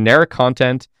 It's generic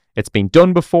content. It's been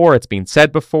done before, it's been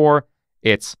said before,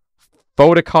 it's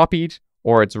photocopied,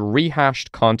 or it's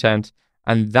rehashed content,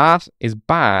 and that is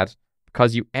bad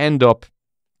because you end up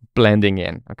blending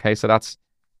in. Okay, so that's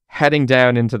heading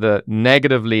down into the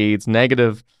negative leads,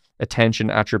 negative attention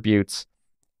attributes.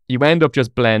 You end up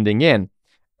just blending in.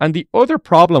 And the other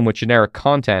problem with generic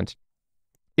content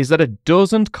is that it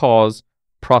doesn't cause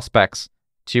prospects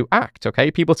to act.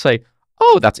 Okay, people say,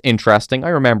 oh, that's interesting. I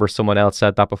remember someone else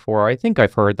said that before. I think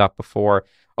I've heard that before.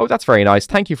 Oh, that's very nice.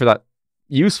 Thank you for that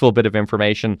useful bit of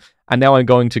information. And now I'm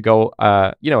going to go,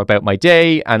 about my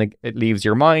day, and it leaves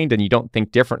your mind, and you don't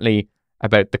think differently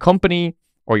about the company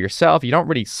or yourself. You don't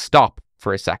really stop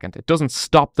for a second. It doesn't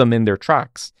stop them in their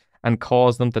tracks and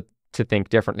cause them to think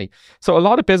differently. So a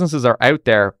lot of businesses are out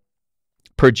there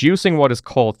producing what is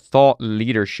called thought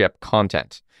leadership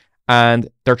content. And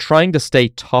they're trying to stay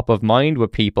top of mind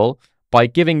with people by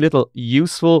giving little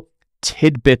useful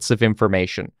tidbits of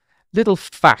information, little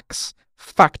facts,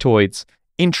 factoids,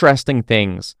 interesting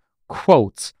things,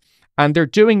 quotes. And they're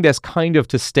doing this kind of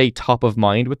to stay top of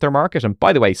mind with their market. And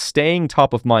by the way, staying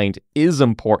top of mind is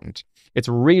important. It's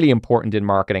really important in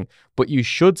marketing, but you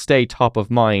should stay top of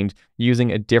mind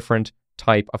using a different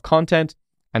type of content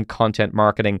and content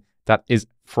marketing that is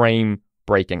frame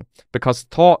breaking. Because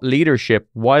thought leadership,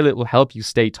 while it will help you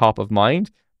stay top of mind,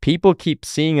 people keep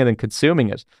seeing it and consuming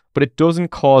it, but it doesn't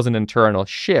cause an internal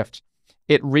shift.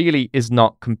 It really is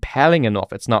not compelling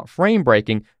enough. It's not frame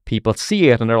breaking. People see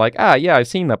it and they're like, yeah, I've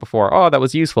seen that before. Oh, that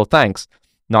was useful. Thanks.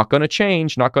 Not going to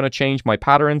change my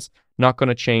patterns, not going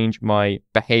to change my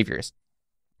behaviors.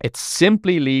 It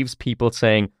simply leaves people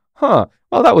saying, well,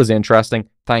 that was interesting.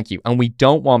 Thank you. And we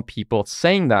don't want people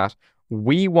saying that.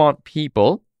 We want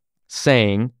people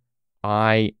saying,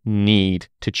 I need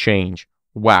to change.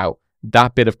 Wow,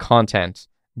 that bit of content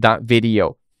that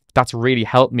video. That's really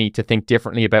helped me to think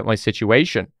differently about my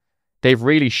situation. They've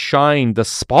really shined the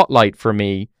spotlight for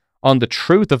me on the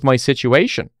truth of my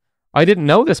situation. I didn't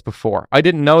know this before. I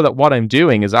didn't know that what I'm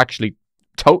doing is actually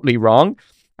totally wrong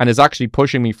and is actually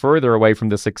pushing me further away from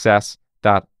the success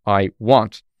that I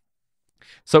want.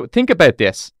 So think about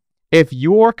this. If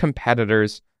your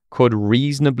competitors could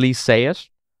reasonably say it,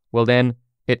 well then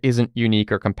it isn't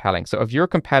unique or compelling. So if your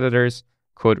competitors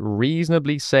could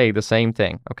reasonably say the same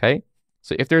thing, okay?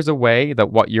 So if there's a way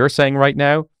that what you're saying right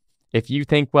now, if you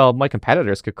think, well, my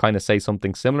competitors could kind of say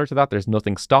something similar to that, there's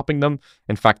nothing stopping them.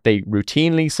 In fact, they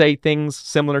routinely say things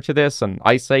similar to this, and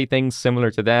I say things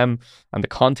similar to them, and the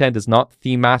content is not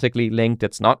thematically linked,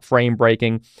 it's not frame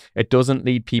breaking, it doesn't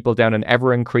lead people down an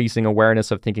ever-increasing awareness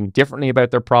of thinking differently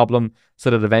about their problem, so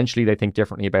that eventually they think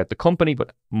differently about the company,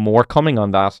 but more coming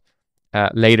on that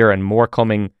later, and more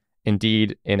coming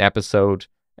indeed in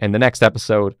the next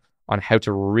episode on how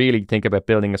to really think about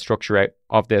building a structure out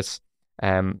of this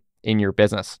in your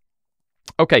business.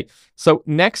 Okay, so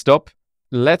next up,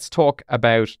 let's talk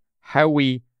about how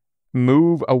we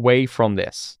move away from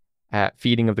this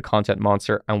feeding of the content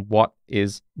monster and what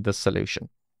is the solution.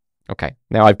 Okay,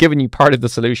 now I've given you part of the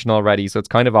solution already, so it's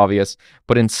kind of obvious,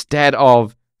 but instead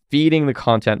of feeding the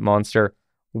content monster,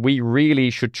 we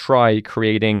really should try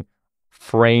creating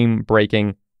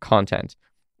frame-breaking content.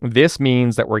 This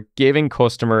means that we're giving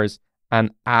customers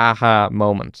an aha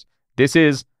moment. This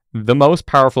is the most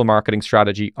powerful marketing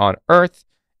strategy on earth.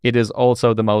 It is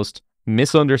also the most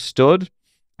misunderstood,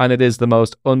 and it is the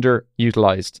most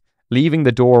underutilized, leaving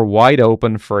the door wide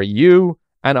open for you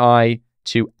and I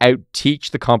to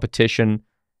out-teach the competition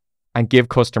and give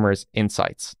customers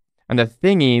insights. And the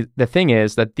thing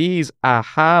is that these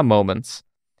aha moments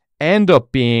end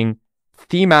up being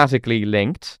thematically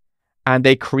linked, and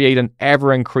they create an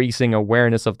ever-increasing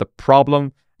awareness of the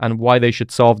problem and why they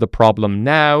should solve the problem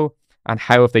now, and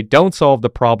how if they don't solve the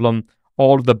problem,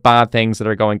 all of the bad things that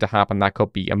are going to happen. That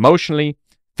could be emotionally,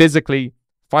 physically,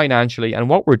 financially. And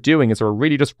what we're doing is we're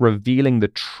really just revealing the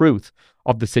truth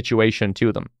of the situation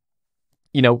to them.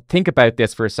 You know, think about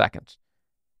this for a second.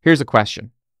 Here's a question.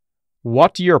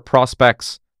 What do your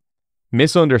prospects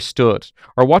misunderstood,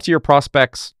 or what do your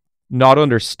prospects not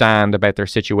understand about their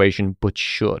situation but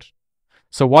should?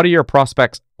 So what are your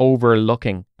prospects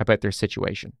overlooking about their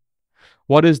situation?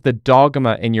 What is the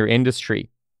dogma in your industry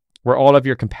where all of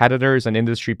your competitors and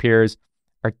industry peers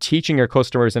are teaching your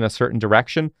customers in a certain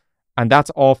direction, and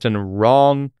that's often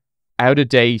wrong, out of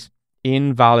date,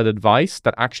 invalid advice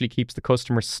that actually keeps the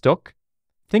customer stuck?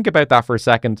 Think about that for a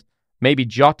second. Maybe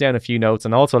jot down a few notes,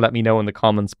 and also let me know in the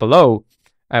comments below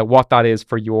what that is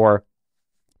for your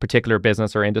particular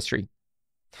business or industry.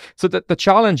 So the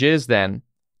challenge is then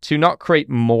to not create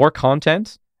more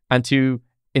content, and to,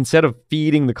 instead of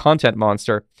feeding the content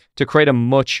monster, to create a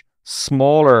much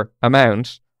smaller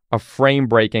amount of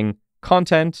frame-breaking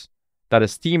content that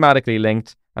is thematically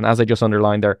linked. And as I just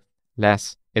underlined there,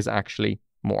 less is actually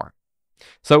more.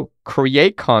 So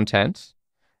create content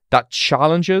that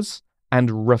challenges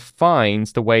and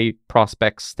refines the way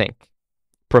prospects think.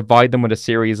 Provide them with a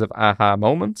series of aha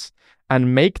moments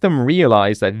and make them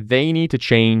realize that they need to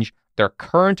change their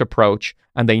current approach,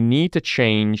 and they need to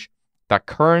change that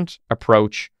current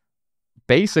approach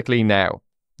basically now,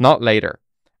 not later.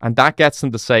 And that gets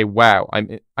them to say, wow,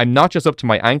 I'm not just up to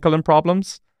my ankle in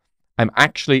problems, I'm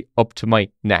actually up to my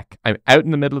neck. I'm out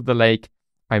in the middle of the lake,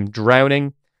 I'm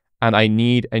drowning, and I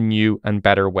need a new and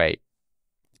better way.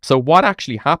 So what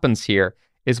actually happens here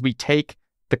is we take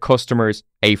the customer's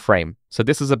A-frame. So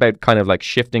this is about kind of like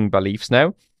shifting beliefs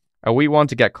now. We want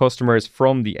to get customers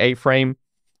from the A-frame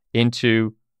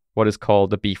into what is called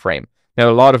the B-frame. Now,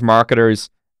 a lot of marketers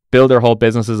build their whole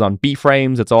businesses on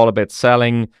B-frames. It's all about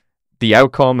selling the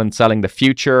outcome and selling the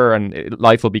future, and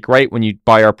life will be great when you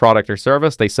buy our product or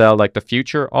service. They sell like the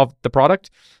future of the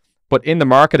product. But in the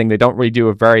marketing, they don't really do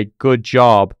a very good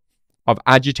job of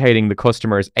agitating the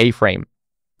customer's A-frame,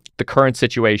 the current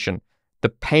situation, the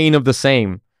pain of the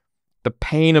same, the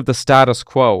pain of the status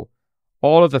quo,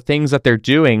 all of the things that they're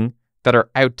doing that are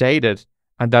outdated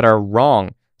and that are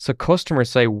wrong. So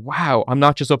customers say, wow, I'm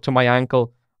not just up to my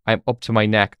ankle, I'm up to my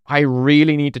neck. I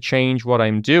really need to change what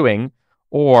I'm doing,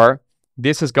 or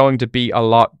this is going to be a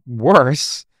lot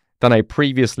worse than I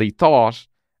previously thought.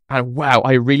 And wow,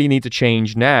 I really need to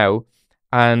change now.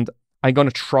 And I'm going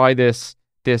to try this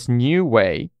new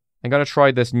way. I'm going to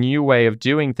try this new way of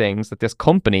doing things that this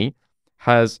company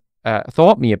has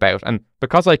thought me about. And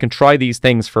because I can try these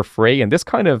things for free, and this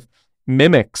kind of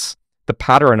mimics the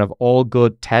pattern of all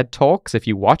good TED Talks. If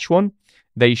you watch one,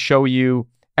 they show you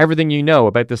everything you know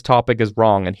about this topic is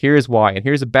wrong, and here's why, and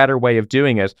here's a better way of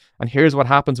doing it, and here's what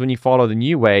happens when you follow the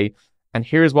new way, and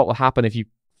here's what will happen if you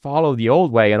follow the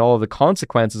old way and all of the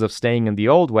consequences of staying in the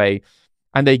old way.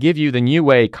 And they give you the new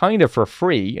way kind of for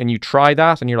free, and you try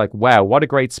that and you're like, wow, what a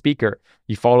great speaker.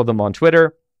 You follow them on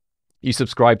Twitter, you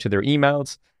subscribe to their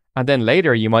emails, and then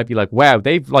later you might be like, wow,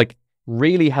 they've like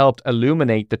really helped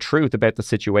illuminate the truth about the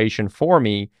situation for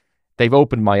me. They've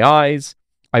opened my eyes.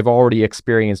 I've already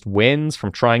experienced wins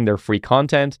from trying their free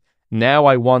content. Now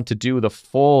I want to do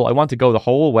I want to go the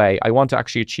whole way. I want to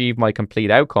actually achieve my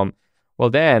complete outcome. Well,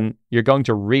 then you're going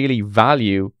to really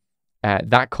value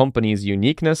that company's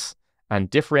uniqueness and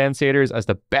differentiators as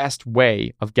the best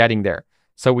way of getting there.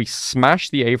 So we smash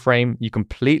the A-frame, you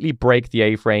completely break the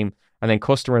A-frame, and then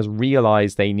customers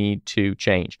realize they need to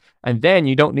change. And then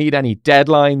you don't need any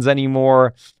deadlines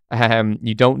anymore.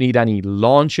 You don't need any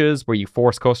launches where you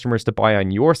force customers to buy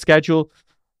on your schedule.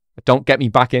 Don't get me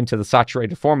back into the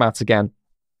saturated formats again.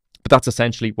 But that's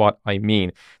essentially what I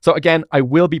mean. So again, I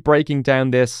will be breaking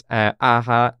down this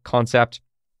AHA concept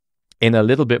in a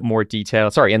little bit more detail,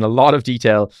 in a lot of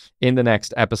detail in the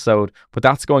next episode, but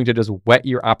that's going to just whet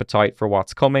your appetite for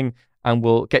what's coming and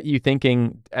will get you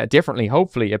thinking differently,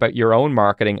 hopefully, about your own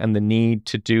marketing and the need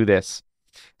to do this.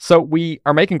 So we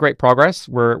are making great progress.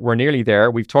 We're nearly there.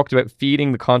 We've talked about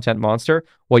feeding the content monster,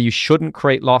 why you shouldn't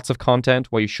create lots of content,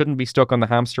 why you shouldn't be stuck on the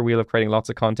hamster wheel of creating lots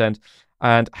of content,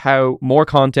 and how more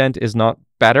content is not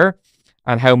better,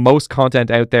 and how most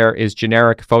content out there is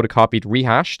generic, photocopied,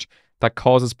 rehashed, that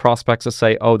causes prospects to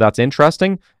say, oh, that's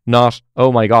interesting, not,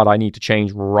 oh my God, I need to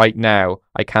change right now.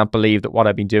 I can't believe that what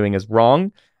I've been doing is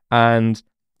wrong. And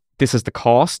this is the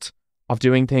cost of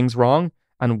doing things wrong.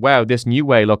 And wow, this new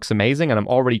way looks amazing. And I'm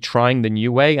already trying the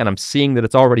new way and I'm seeing that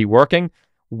it's already working.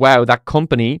 Wow, that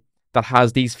company that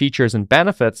has these features and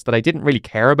benefits that I didn't really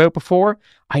care about before,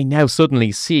 I now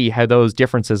suddenly see how those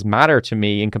differences matter to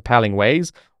me in compelling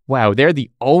ways. Wow, they're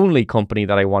the only company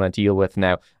that I want to deal with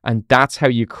now. And that's how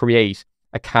you create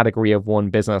a category of one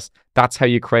business. That's how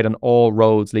you create an all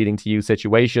roads leading to you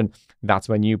situation. That's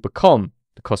when you become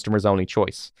the customer's only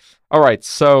choice. All right,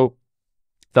 so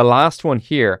the last one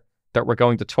here that we're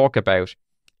going to talk about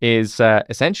is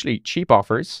essentially cheap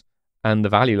offers and the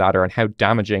value ladder and how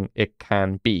damaging it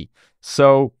can be.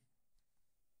 So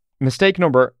mistake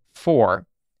number 4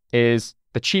 is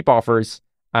the cheap offers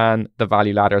and the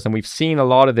value ladders. And we've seen a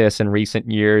lot of this in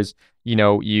recent years. You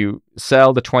know, you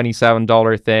sell the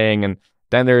 $27 thing and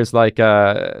then there's like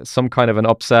some kind of an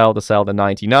upsell to sell the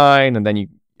 99 and then you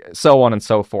so on and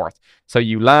so forth. So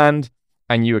you land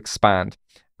and you expand.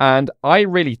 And I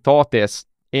really thought this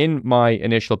in my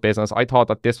initial business. I thought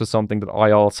that this was something that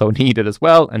I also needed as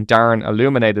well. And Darren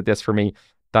illuminated this for me,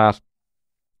 that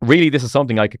really this is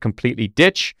something I could completely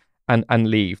ditch and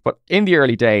leave. But in the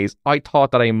early days, I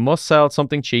thought that I must sell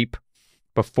something cheap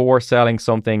before selling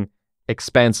something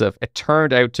expensive. It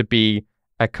turned out to be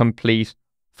a complete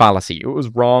fallacy. It was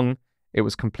wrong. It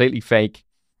was completely fake.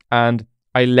 And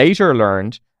I later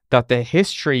learned that the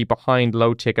history behind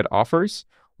low ticket offers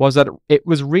was that it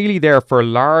was really there for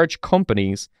large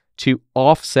companies to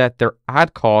offset their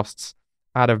ad costs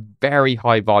at a very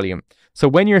high volume. So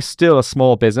when you're still a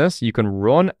small business, you can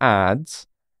run ads,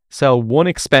 sell one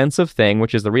expensive thing,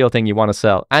 which is the real thing you want to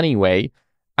sell anyway,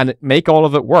 and make all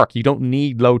of it work. You don't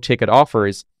need low ticket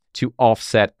offers to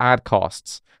offset ad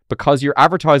costs because your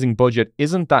advertising budget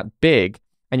isn't that big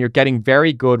and you're getting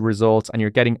very good results and you're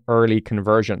getting early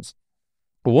conversions.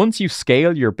 But once you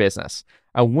scale your business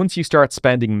and once you start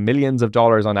spending millions of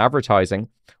dollars on advertising,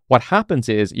 what happens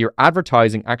is your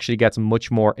advertising actually gets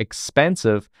much more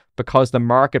expensive because the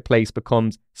marketplace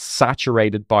becomes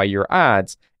saturated by your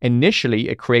ads. Initially,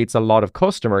 it creates a lot of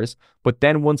customers, but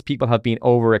then once people have been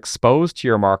overexposed to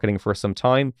your marketing for some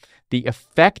time, the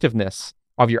effectiveness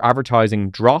of your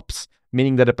advertising drops,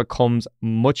 meaning that it becomes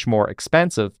much more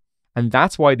expensive. And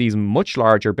that's why these much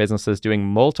larger businesses doing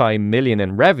multi-million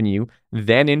in revenue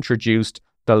then introduced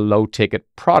the low-ticket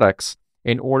products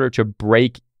in order to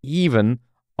break even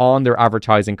on their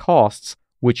advertising costs,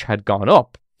 which had gone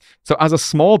up. So as a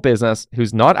small business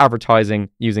who's not advertising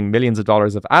using millions of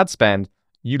dollars of ad spend,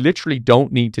 you literally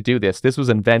don't need to do this. This was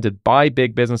invented by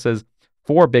big businesses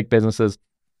for big businesses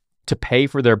to pay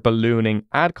for their ballooning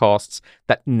ad costs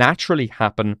that naturally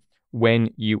happen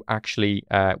when you actually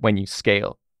when you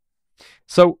scale.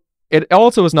 So it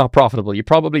also is not profitable. You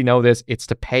probably know this. It's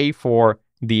to pay for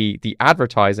the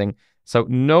advertising. So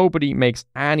nobody makes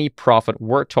any profit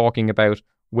worth talking about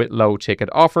with low ticket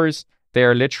offers. They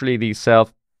are literally these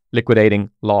self-liquidating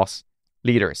loss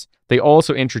leaders. They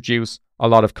also introduce a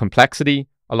lot of complexity,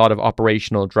 a lot of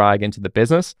operational drag into the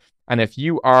business. And if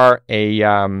you are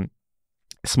a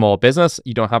small business,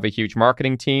 you don't have a huge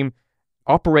marketing team,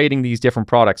 operating these different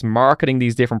products, marketing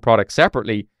these different products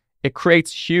separately, it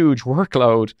creates huge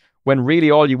workload when really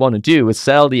all you want to do is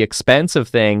sell the expensive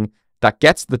thing that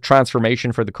gets the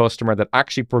transformation for the customer, that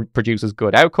actually produces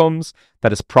good outcomes,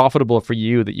 that is profitable for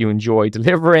you, that you enjoy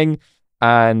delivering.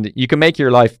 And you can make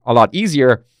your life a lot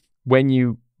easier when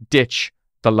you ditch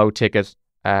the low ticket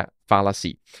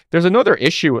fallacy. There's another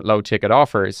issue with low ticket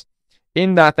offers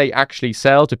in that they actually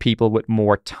sell to people with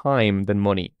more time than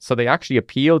money. So they actually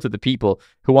appeal to the people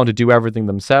who want to do everything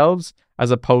themselves, as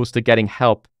opposed to getting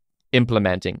help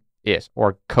implementing it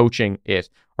or coaching it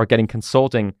or getting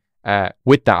consulting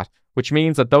with that, which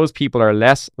means that those people are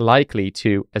less likely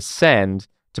to ascend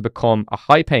to become a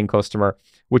high-paying customer,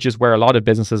 which is where a lot of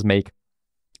businesses make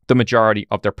the majority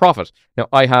of their profit. Now,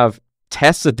 I have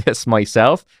tested this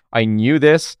myself. I knew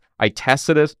this. I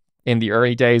tested it in the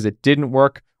early days. It didn't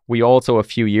work. We also, a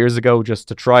few years ago, just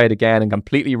to try it again and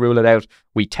completely rule it out,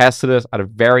 we tested it at a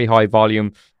very high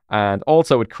volume. And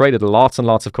also it created lots and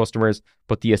lots of customers,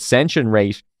 but the ascension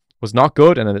rate was not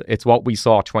good. And it's what we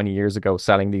saw 20 years ago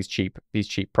selling these cheap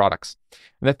products.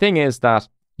 And the thing is that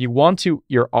you want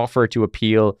your offer to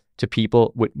appeal to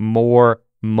people with more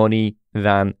money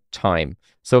than time.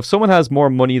 So if someone has more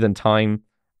money than time,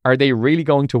 are they really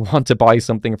going to want to buy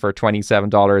something for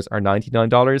 $27 or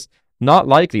 $99? Not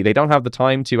likely. They don't have the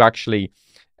time to actually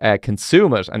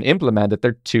consume it and implement it.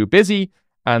 They're too busy,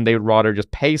 and they would rather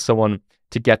just pay someone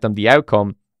to get them the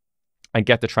outcome and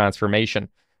get the transformation.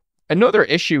 Another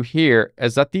issue here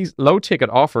is that these low ticket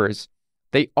offers,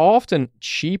 they often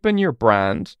cheapen your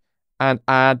brand and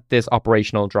add this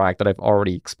operational drag that I've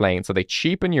already explained. So they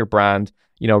cheapen your brand.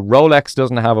 You know, Rolex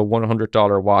doesn't have a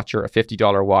 $100 watch or a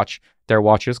 $50 watch. Their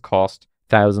watches cost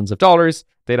thousands of dollars.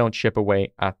 They don't chip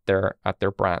away at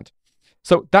their brand.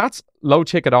 So that's low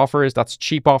ticket offers, that's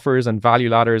cheap offers and value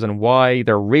ladders, and why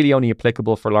they're really only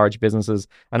applicable for large businesses,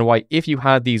 and why if you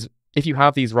have these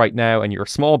right now and you're a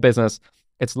small business,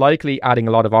 it's likely adding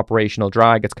a lot of operational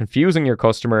drag. It's confusing your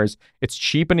customers, it's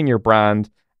cheapening your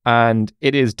brand, and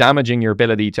it is damaging your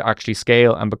ability to actually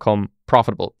scale and become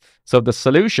profitable. So the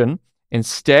solution,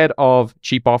 instead of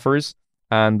cheap offers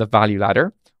and the value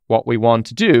ladder, what we want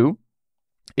to do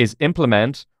is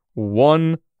implement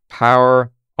one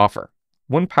power offer.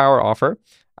 One power offer,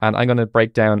 and I'm going to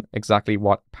break down exactly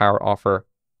what power offer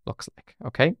looks like,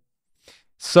 okay?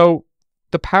 So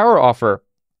the power offer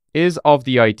is of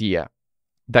the idea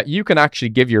that you can actually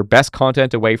give your best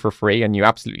content away for free, and you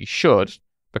absolutely should,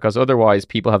 because otherwise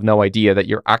people have no idea that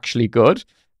you're actually good.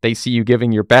 They see you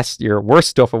giving your worst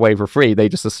stuff away for free. They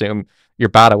just assume you're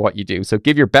bad at what you do. So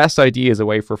give your best ideas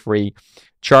away for free,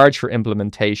 charge for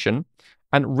implementation,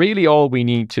 and really all we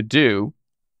need to do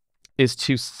is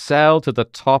to sell to the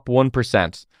top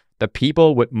 1%, the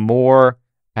people with more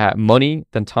money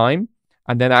than time,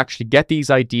 and then actually get these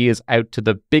ideas out to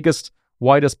the biggest,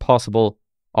 widest possible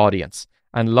audience.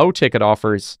 And low ticket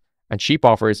offers and cheap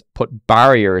offers put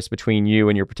barriers between you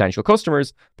and your potential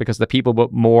customers, because the people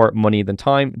with more money than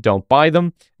time don't buy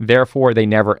them. Therefore, they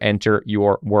never enter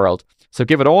your world. So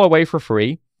give it all away for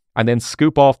free, and then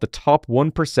scoop off the top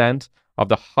 1% of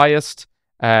the highest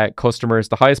customers,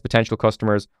 the highest potential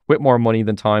customers with more money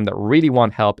than time that really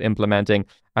want help implementing,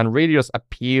 and really just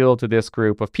appeal to this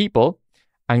group of people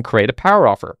and create a power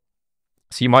offer.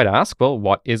 So you might ask, well,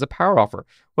 what is a power offer?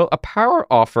 Well, a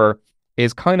power offer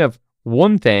is kind of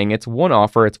one thing. It's one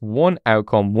offer. It's one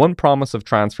outcome, one promise of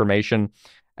transformation.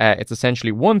 It's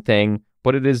essentially one thing,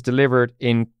 but it is delivered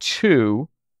in two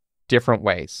different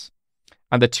ways.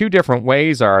 And the two different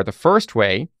ways are, the first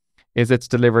way is it's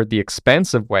delivered the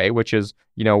expensive way, which is,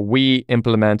 you know, we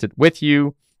implement it with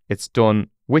you, it's done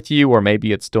with you, or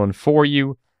maybe it's done for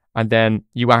you, and then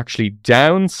you actually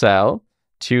downsell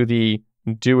to the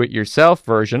do-it-yourself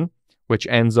version, which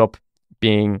ends up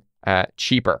being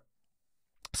cheaper.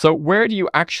 So where do you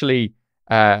actually,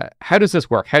 how does this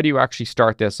work? How do you actually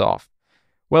start this off?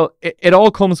 Well, it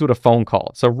all comes with a phone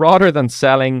call. So rather than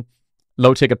selling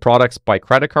low-ticket products by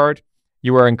credit card,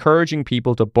 you are encouraging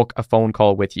people to book a phone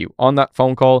call with you. On that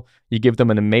phone call, you give them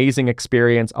an amazing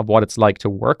experience of what it's like to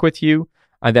work with you.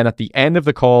 And then at the end of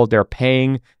the call, they're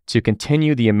paying to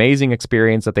continue the amazing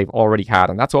experience that they've already had.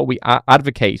 And that's what we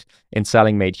advocate in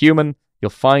Selling Made Human.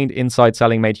 You'll find inside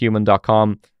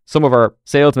sellingmadehuman.com some of our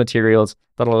sales materials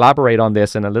that elaborate on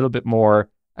this in a little bit more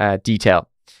detail.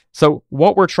 So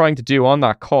what we're trying to do on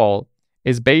that call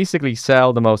is basically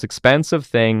sell the most expensive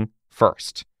thing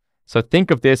first. So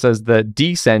think of this as the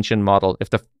descension model.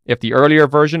 If the earlier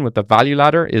version with the value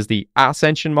ladder is the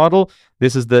ascension model,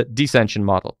 this is the descension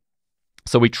model.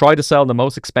 So we try to sell the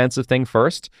most expensive thing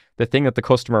first, the thing that the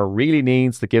customer really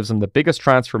needs, that gives them the biggest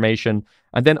transformation.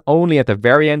 And then only at the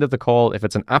very end of the call, if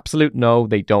it's an absolute no,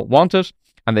 they don't want it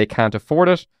and they can't afford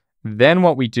it, then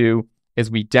what we do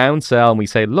is we downsell and we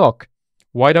say, look,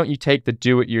 why don't you take the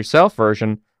do-it-yourself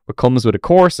version? It comes with a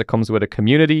course, it comes with a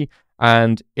community,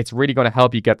 and it's really going to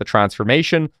help you get the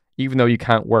transformation, even though you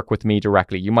can't work with me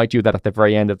directly. You might do that at the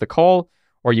very end of the call,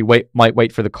 or you might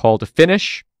wait for the call to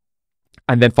finish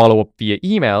and then follow up via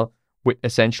email with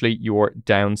essentially your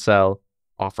downsell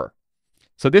offer.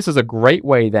 So this is a great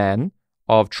way then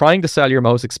of trying to sell your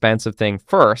most expensive thing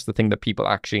first, the thing that people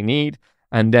actually need,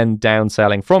 and then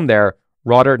downselling from there,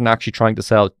 rather than actually trying to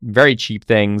sell very cheap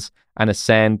things and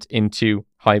ascend into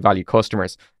high value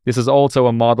customers. This is also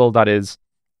a model that is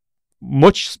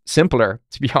much simpler,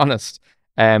 to be honest,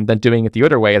 than doing it the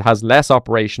other way. It has less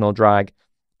operational drag.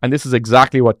 And this is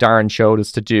exactly what Darren showed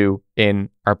us to do in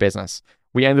our business.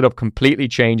 We ended up completely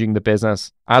changing the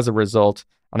business as a result.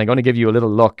 And I'm going to give you a little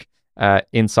look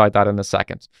inside that in a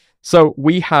second. So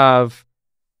we have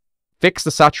fixed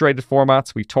the saturated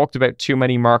formats. We've talked about too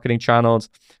many marketing channels.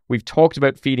 We've talked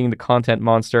about feeding the content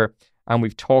monster. And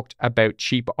we've talked about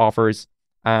cheap offers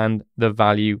and the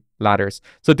value ladders.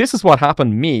 So this is what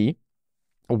happened to me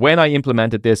when I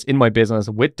implemented this in my business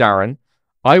with Darren.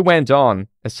 I went on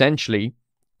essentially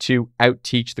to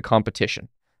out-teach the competition.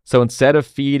 So instead of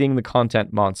feeding the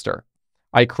content monster,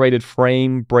 I created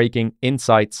frame-breaking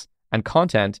insights and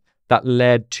content that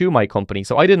led to my company.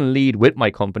 So I didn't lead with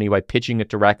my company by pitching it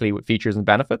directly with features and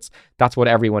benefits. That's what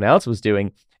everyone else was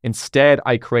doing. Instead,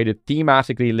 I created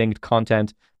thematically linked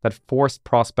content that forced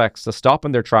prospects to stop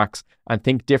in their tracks and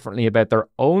think differently about their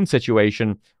own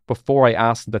situation before I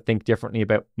asked them to think differently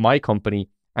about my company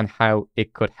and how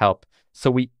it could help. So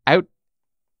we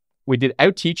did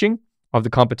out-teaching of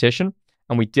the competition,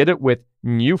 and we did it with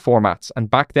new formats. And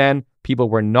back then, people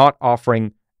were not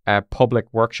offering public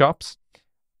workshops.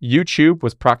 YouTube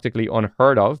was practically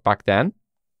unheard of back then,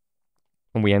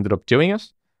 and we ended up doing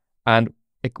it. And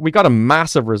we got a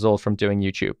massive result from doing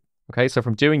YouTube. Okay, so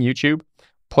from doing YouTube,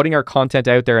 putting our content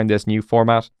out there in this new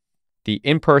format, the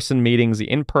in-person meetings, the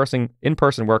in-person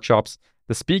workshops,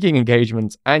 the speaking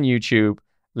engagements, and YouTube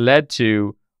led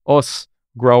to us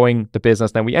growing the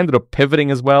business. Now we ended up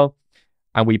pivoting as well,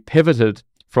 and we pivoted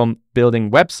from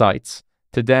building websites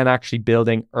to then actually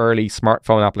building early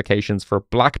smartphone applications for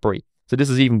BlackBerry. So this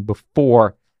is even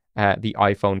before the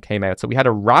iPhone came out. So we had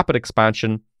a rapid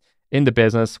expansion in the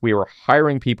business. We were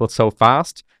hiring people so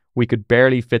fast, we could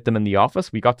barely fit them in the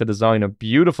office. We got to design a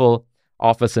beautiful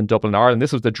office in Dublin, Ireland.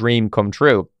 This was the dream come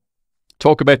true.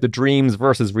 Talk about the dreams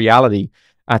versus reality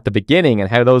at the beginning and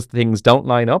how those things don't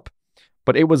line up.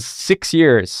 But it was 6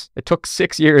 years. It took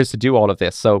 6 years to do all of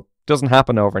this. So it doesn't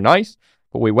happen overnight.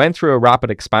 But we went through a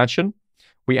rapid expansion.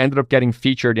 We ended up getting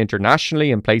featured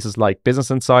internationally in places like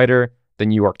Business Insider, the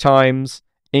New York Times,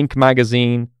 Inc.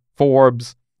 magazine,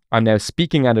 Forbes. I'm now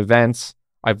speaking at events.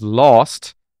 I've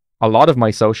lost a lot of my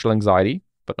social anxiety,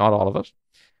 but not all of it.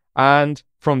 And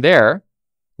from there,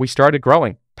 we started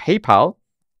growing. PayPal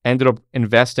ended up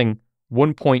investing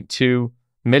 $1.2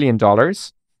 million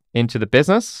into the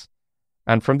business.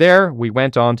 And from there, we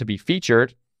went on to be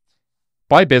featured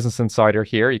by Business Insider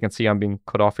here. You can see I'm being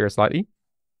cut off here slightly,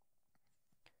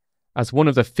 as one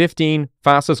of the 15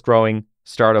 fastest growing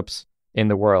startups in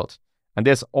the world. And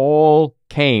this all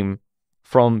came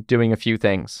from doing a few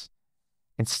things.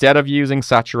 Instead of using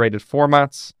saturated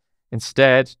formats,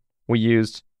 instead we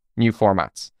used new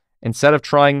formats. Instead of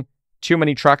trying too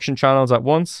many traction channels at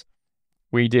once,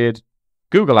 we did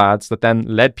Google ads that then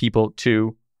led people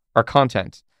to our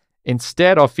content.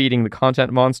 Instead of feeding the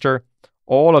content monster,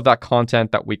 all of that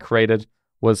content that we created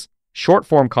was short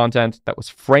form content that was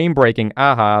frame breaking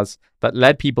ahas that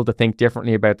led people to think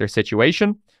differently about their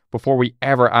situation before we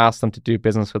ever asked them to do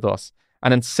business with us.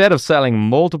 And instead of selling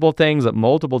multiple things at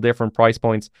multiple different price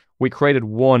points, we created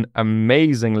one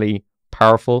amazingly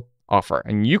powerful offer.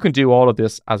 And you can do all of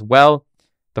this as well.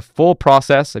 The full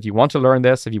process, if you want to learn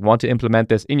this, if you want to implement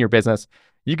this in your business,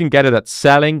 you can get it at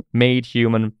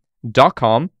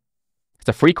sellingmadehuman.com. It's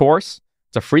a free course.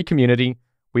 It's a free community.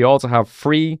 We also have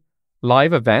free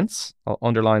live events. I'll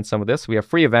underline some of this. We have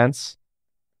free events,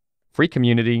 free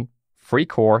community, free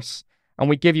course, and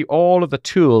we give you all of the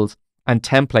tools and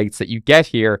templates that you get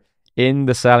here in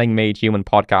the Selling Made Human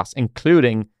podcast,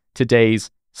 including today's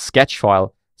sketch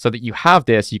file, so that you have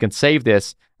this, you can save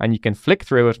this, and you can flick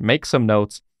through it, make some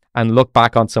notes, and look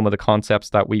back on some of the concepts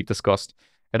that we've discussed.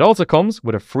 It also comes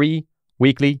with a free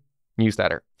weekly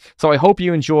newsletter. So I hope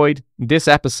you enjoyed this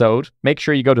episode. Make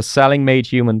sure you go to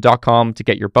sellingmadehuman.com to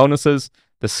get your bonuses,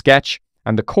 the sketch,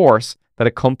 and the course that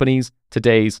accompanies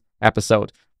today's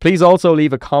episode. Please also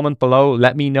leave a comment below.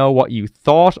 Let me know what you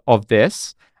thought of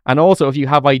this. And also, if you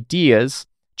have ideas,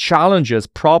 challenges,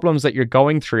 problems that you're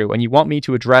going through and you want me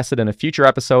to address it in a future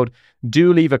episode,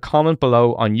 do leave a comment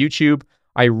below on YouTube.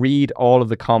 I read all of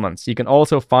the comments. You can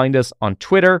also find us on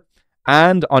Twitter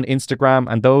and on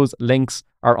Instagram, and those links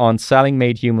are on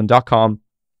sellingmadehuman.com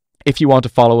if you want to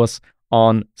follow us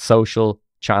on social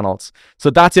channels. So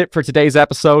that's it for today's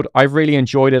episode. I've really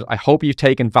enjoyed it. I hope you've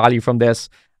taken value from this,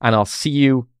 and I'll see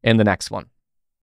you in the next one.